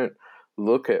history. We don't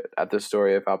look at the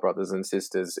story of our brothers and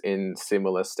sisters in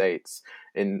similar states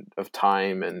of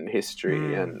time and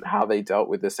history and how they dealt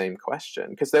with the same question,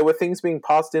 because there were things being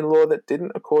passed in law that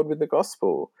didn't accord with the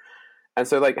gospel. And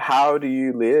so how do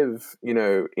you live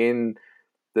in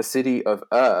the city of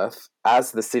earth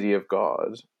as the city of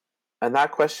God? And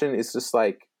that question is just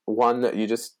one that you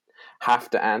just have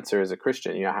to answer as a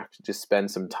Christian. You have to just spend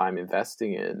some time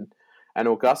investing in. And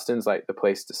Augustine's the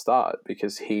place to start,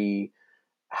 because he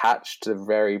hatched a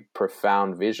very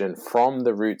profound vision from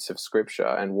the roots of Scripture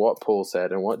and what Paul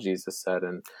said and what Jesus said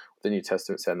and the New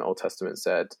Testament said and the Old Testament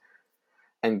said,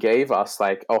 and gave us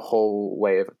a whole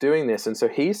way of doing this. And so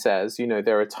he says,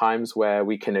 there are times where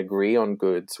we can agree on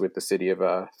goods with the city of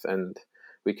earth and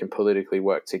we can politically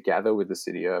work together with the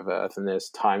city of earth. And there's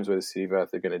times where the city of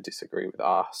earth are going to disagree with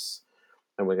us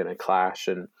and we're going to clash.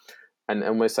 And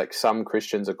almost some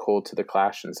Christians are called to the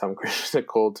clash and some Christians are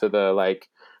called to the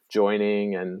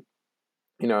joining. And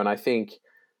and I think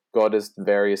God has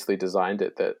variously designed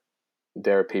it that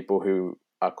there are people who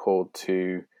are called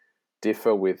to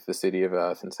differ with the city of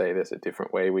earth and say there's a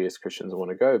different way we as Christians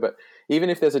want to go. But even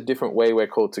if there's a different way we're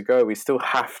called to go, we still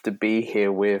have to be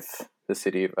here with the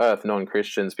city of earth,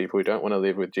 non-Christians, people who don't want to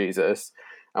live with Jesus,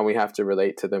 and we have to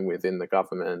relate to them within the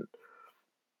government.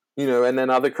 And then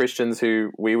other Christians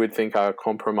who we would think are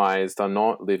compromised are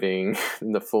not living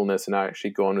in the fullness and are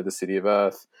actually gone with the city of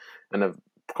earth and are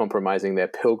compromising their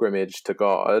pilgrimage to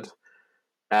God.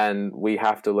 And we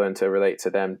have to learn to relate to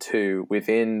them too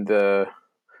within the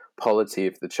polity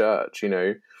of the church,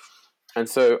 And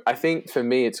so I think for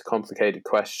me, it's a complicated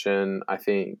question,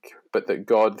 but that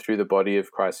God, through the body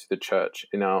of Christ, through the church,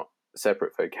 in our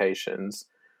separate vocations,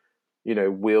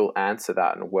 will answer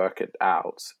that and work it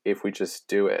out if we just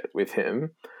do it with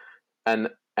him. And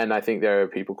I think there are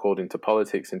people called into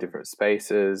politics in different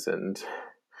spaces. And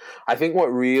I think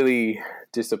what really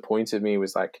disappointed me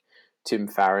was Tim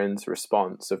Farron's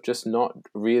response of just not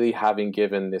really having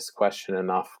given this question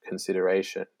enough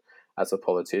consideration as a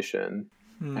politician.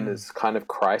 And this kind of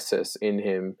crisis in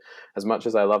him. As much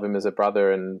as I love him as a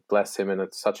brother and bless him, and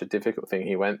it's such a difficult thing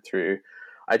he went through,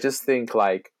 I just think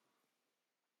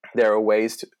there are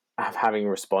ways to having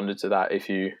responded to that if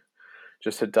you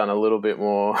just had done a little bit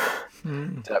more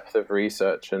depth of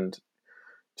research and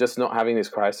just not having this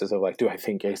crisis of do I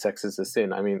think gay sex is a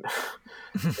sin? I mean,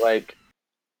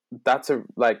 that's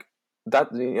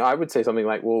that I would say something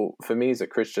well, for me as a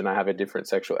Christian, I have a different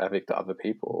sexual ethic to other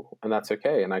people, and that's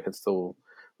okay, and I can still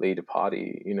lead a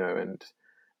party, and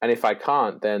if I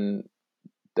can't, then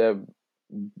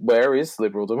where is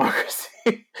liberal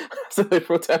democracy as a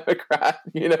liberal Democrat?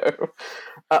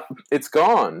 It's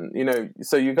gone.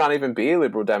 So you can't even be a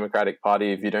liberal democratic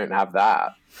party if you don't have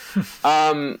that.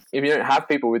 If you don't have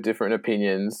people with different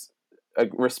opinions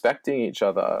respecting each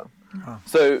other. Oh.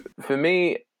 So for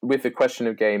me, with the question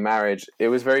of gay marriage, it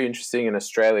was very interesting in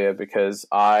Australia because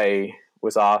I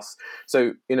was asked.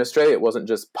 So in Australia, it wasn't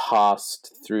just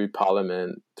passed through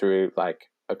Parliament through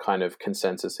a kind of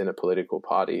consensus in a political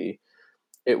party.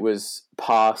 It was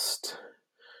passed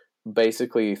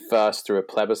basically first through a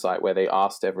plebiscite where they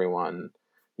asked everyone,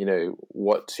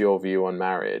 what's your view on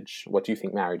marriage? What do you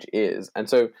think marriage is? And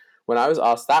so when I was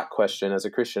asked that question as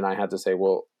a Christian, I had to say,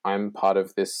 well, I'm part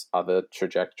of this other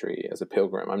trajectory as a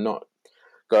pilgrim. I'm not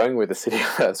going with the city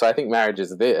of earth. So I think marriage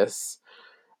is this.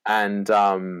 And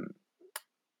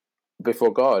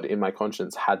before God, in my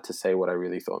conscience, had to say what I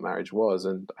really thought marriage was.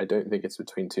 And I don't think it's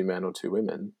between two men or two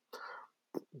women.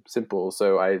 Simple.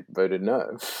 So I voted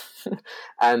no.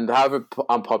 And however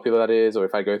unpopular that is, or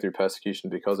if I go through persecution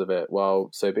because of it, well,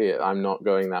 so be it. I'm not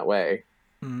going that way.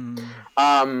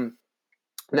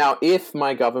 Now, if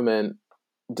my government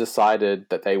decided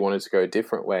that they wanted to go a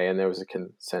different way and there was a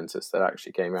consensus that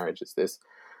actually gay marriage is this,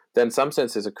 then in some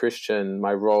sense as a Christian,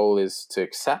 my role is to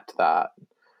accept that,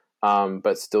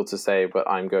 but still to say, but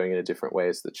I'm going in a different way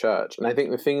as the church. And I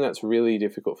think the thing that's really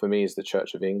difficult for me is the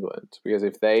Church of England, because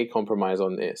if they compromise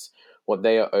on this, what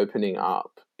they are opening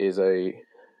up is an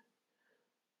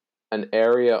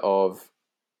area of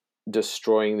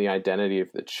destroying the identity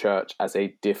of the church as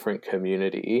a different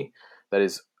community that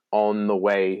is on the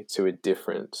way to a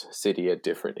different city, a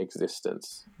different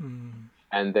existence.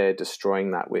 And they're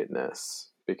destroying that witness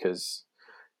because,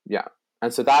 yeah.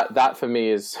 And so that for me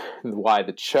is why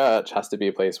the church has to be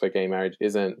a place where gay marriage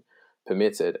isn't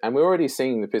permitted. And we're already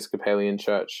seeing the Episcopalian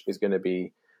Church is going to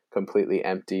be completely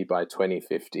empty by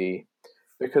 2050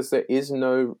 because there is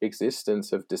no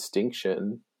existence of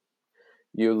distinction.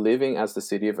 You're living as the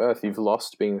city of earth. You've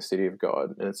lost being the city of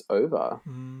God, and it's over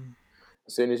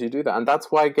as soon as you do that. And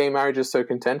that's why gay marriage is so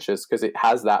contentious, because it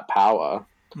has that power,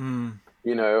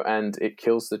 you know, and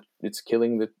it's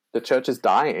killing the church is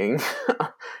dying.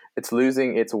 It's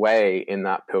losing its way in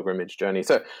that pilgrimage journey.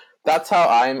 So that's how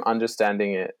I'm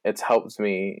understanding it. It's helped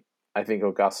me. I think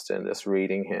Augustine, just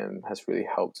reading him, has really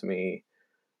helped me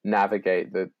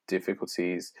navigate the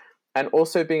difficulties, and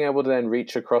also being able to then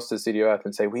reach across the city of earth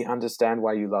and say, we understand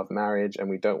why you love marriage, and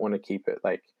we don't want to keep it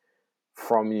like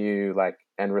from you, like,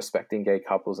 and respecting gay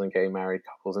couples and gay married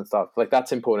couples and stuff. Like,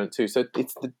 that's important too. So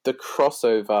it's the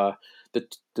crossover,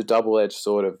 the double-edged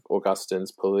sword of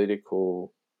Augustine's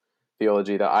political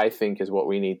theology that I think is what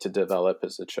we need to develop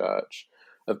as a church,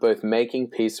 of both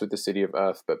making peace with the city of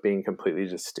earth but being completely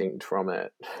distinct from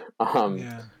it.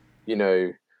 You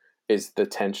know, is the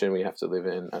tension we have to live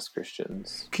in as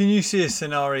Christians. Can you see a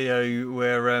scenario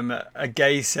where a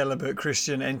gay celibate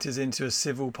Christian enters into a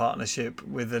civil partnership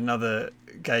with another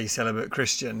gay celibate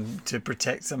Christian to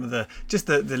protect some of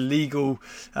the legal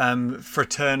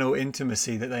fraternal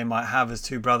intimacy that they might have as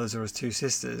two brothers or as two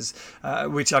sisters,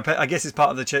 which I guess is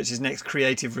part of the church's next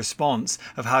creative response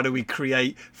of how do we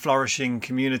create flourishing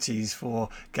communities for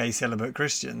gay celibate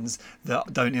Christians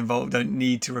that don't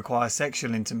need to require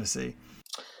sexual intimacy?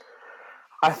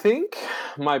 I think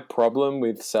my problem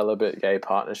with celibate gay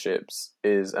partnerships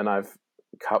is, and I've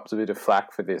copped a bit of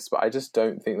flack for this, but I just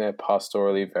don't think they're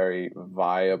pastorally very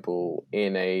viable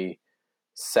in a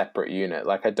separate unit.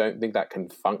 Like, I don't think that can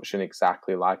function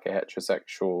exactly like a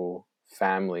heterosexual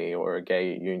family or a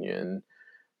gay union,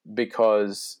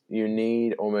 because you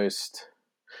need almost...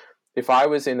 If I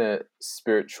was in a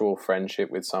spiritual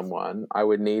friendship with someone, I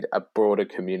would need a broader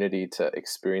community to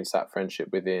experience that friendship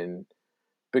within,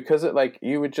 because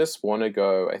you would just want to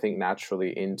go, I think,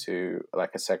 naturally into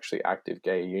like a sexually active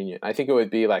gay union. I think it would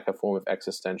be like a form of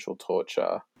existential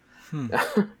torture.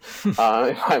 If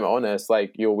I'm honest,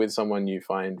 like, you're with someone you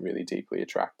find really deeply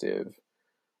attractive,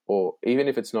 or even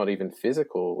if it's not even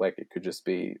physical, like it could just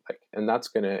be like, and that's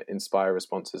going to inspire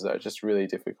responses that are just really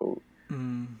difficult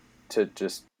to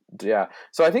just, yeah.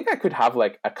 So I think I could have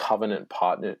like a covenant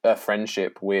partner, a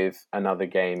friendship with another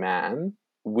gay man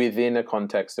within a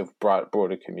context of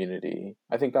broader community.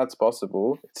 I think that's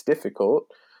possible. It's difficult,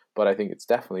 but I think it's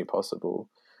definitely possible.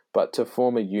 But to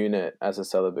form a unit as a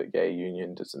celibate gay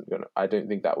union I don't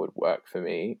think that would work for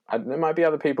me. There might be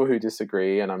other people who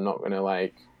disagree, and I'm not going to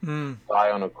like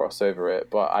die on a cross over it,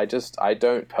 but I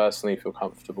don't personally feel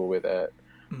comfortable with it.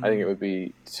 I think it would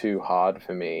be too hard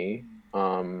for me.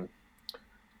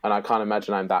 And I can't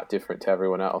imagine I'm that different to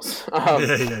everyone else.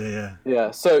 Yeah.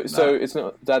 So it's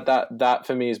not that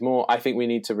for me is more, I think we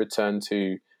need to return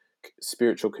to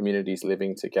spiritual communities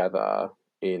living together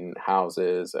in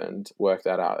houses and work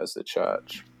that out as the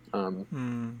church.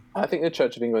 I think the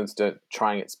Church of England's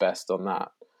trying its best on that,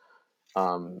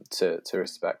 to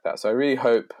respect that. So I really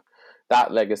hope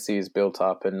that legacy is built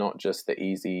up, and not just the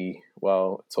easy,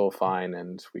 well, it's all fine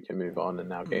and we can move on and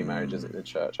now gay marriage is in the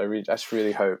church. I just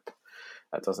really hope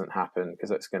that doesn't happen, because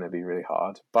it's going to be really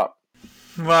hard. But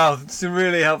wow, it's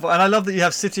really helpful. And I love that you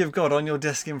have City of God on your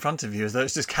desk in front of you, as though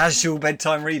it's just casual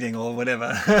bedtime reading or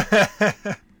whatever.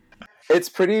 It's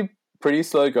pretty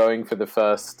slow going for the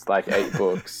first like 8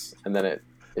 books, and then it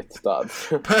starts.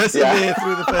 Persevere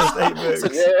through the first 8 books. So,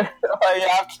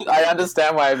 I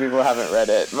understand why people haven't read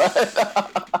it, but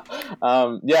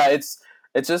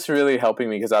it's just really helping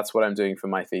me, because that's what I'm doing for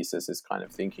my thesis, is kind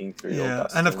of thinking through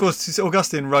Augustine. And of course,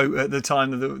 Augustine wrote at the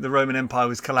time that the Roman Empire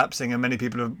was collapsing, and many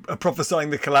people are prophesying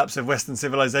the collapse of Western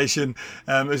civilization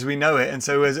as we know it. And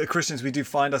so as Christians, we do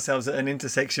find ourselves at an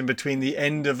intersection between the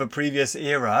end of a previous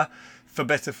era, for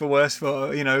better, for worse,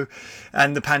 for,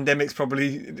 and the pandemic's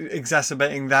probably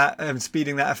exacerbating that and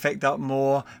speeding that effect up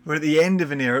more. We're at the end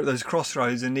of an era, at those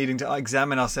crossroads, and needing to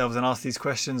examine ourselves and ask these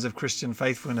questions of Christian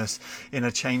faithfulness in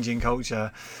a changing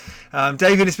culture.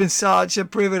 David, it's been such a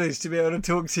privilege to be able to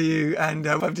talk to you, and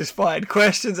I've just fired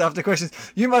questions after questions.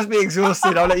 You must be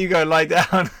exhausted. I'll let you go and lie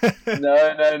down.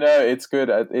 No, it's good.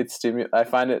 I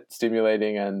find it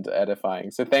stimulating and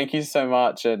edifying. So thank you so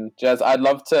much. And Jazz, I'd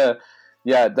love to,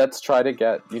 let's try to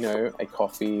get, a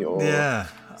coffee or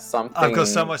something. I've got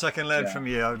so much I can learn from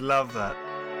you. I would love that.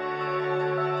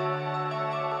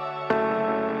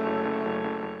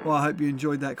 Well, I hope you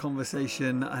enjoyed that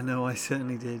conversation. I know I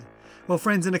certainly did. Well,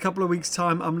 friends, in a couple of weeks'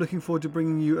 time, I'm looking forward to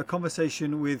bringing you a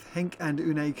conversation with Henk and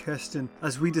Une Kirsten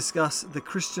as we discuss the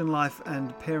Christian life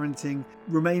and parenting,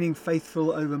 remaining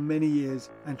faithful over many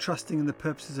years and trusting in the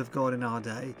purposes of God in our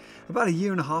day. About a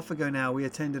year and a half ago now, we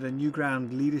attended a New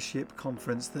Ground Leadership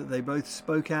Conference that they both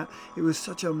spoke at. It was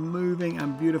such a moving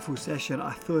and beautiful session.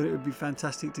 I thought it would be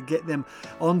fantastic to get them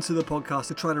onto the podcast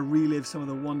to try to relive some of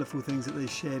the wonderful things that they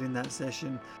shared in that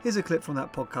session. Here's a clip from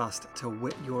that podcast to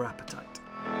whet your appetite.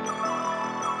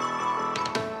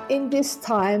 In this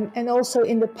time and also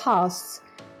in the past,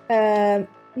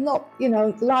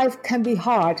 life can be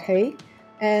hard, hey?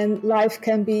 And life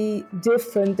can be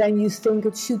different than you think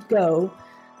it should go.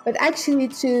 But actually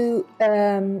to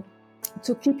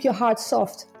keep your heart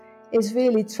soft is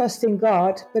really trusting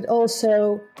God, but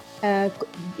also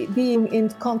being in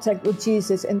contact with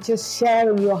Jesus and just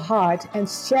sharing your heart and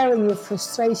sharing your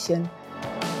frustration.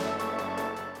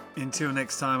 Until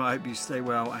next time, I hope you stay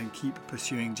well and keep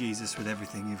pursuing Jesus with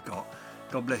everything you've got.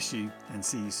 God bless you and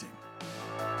see you soon.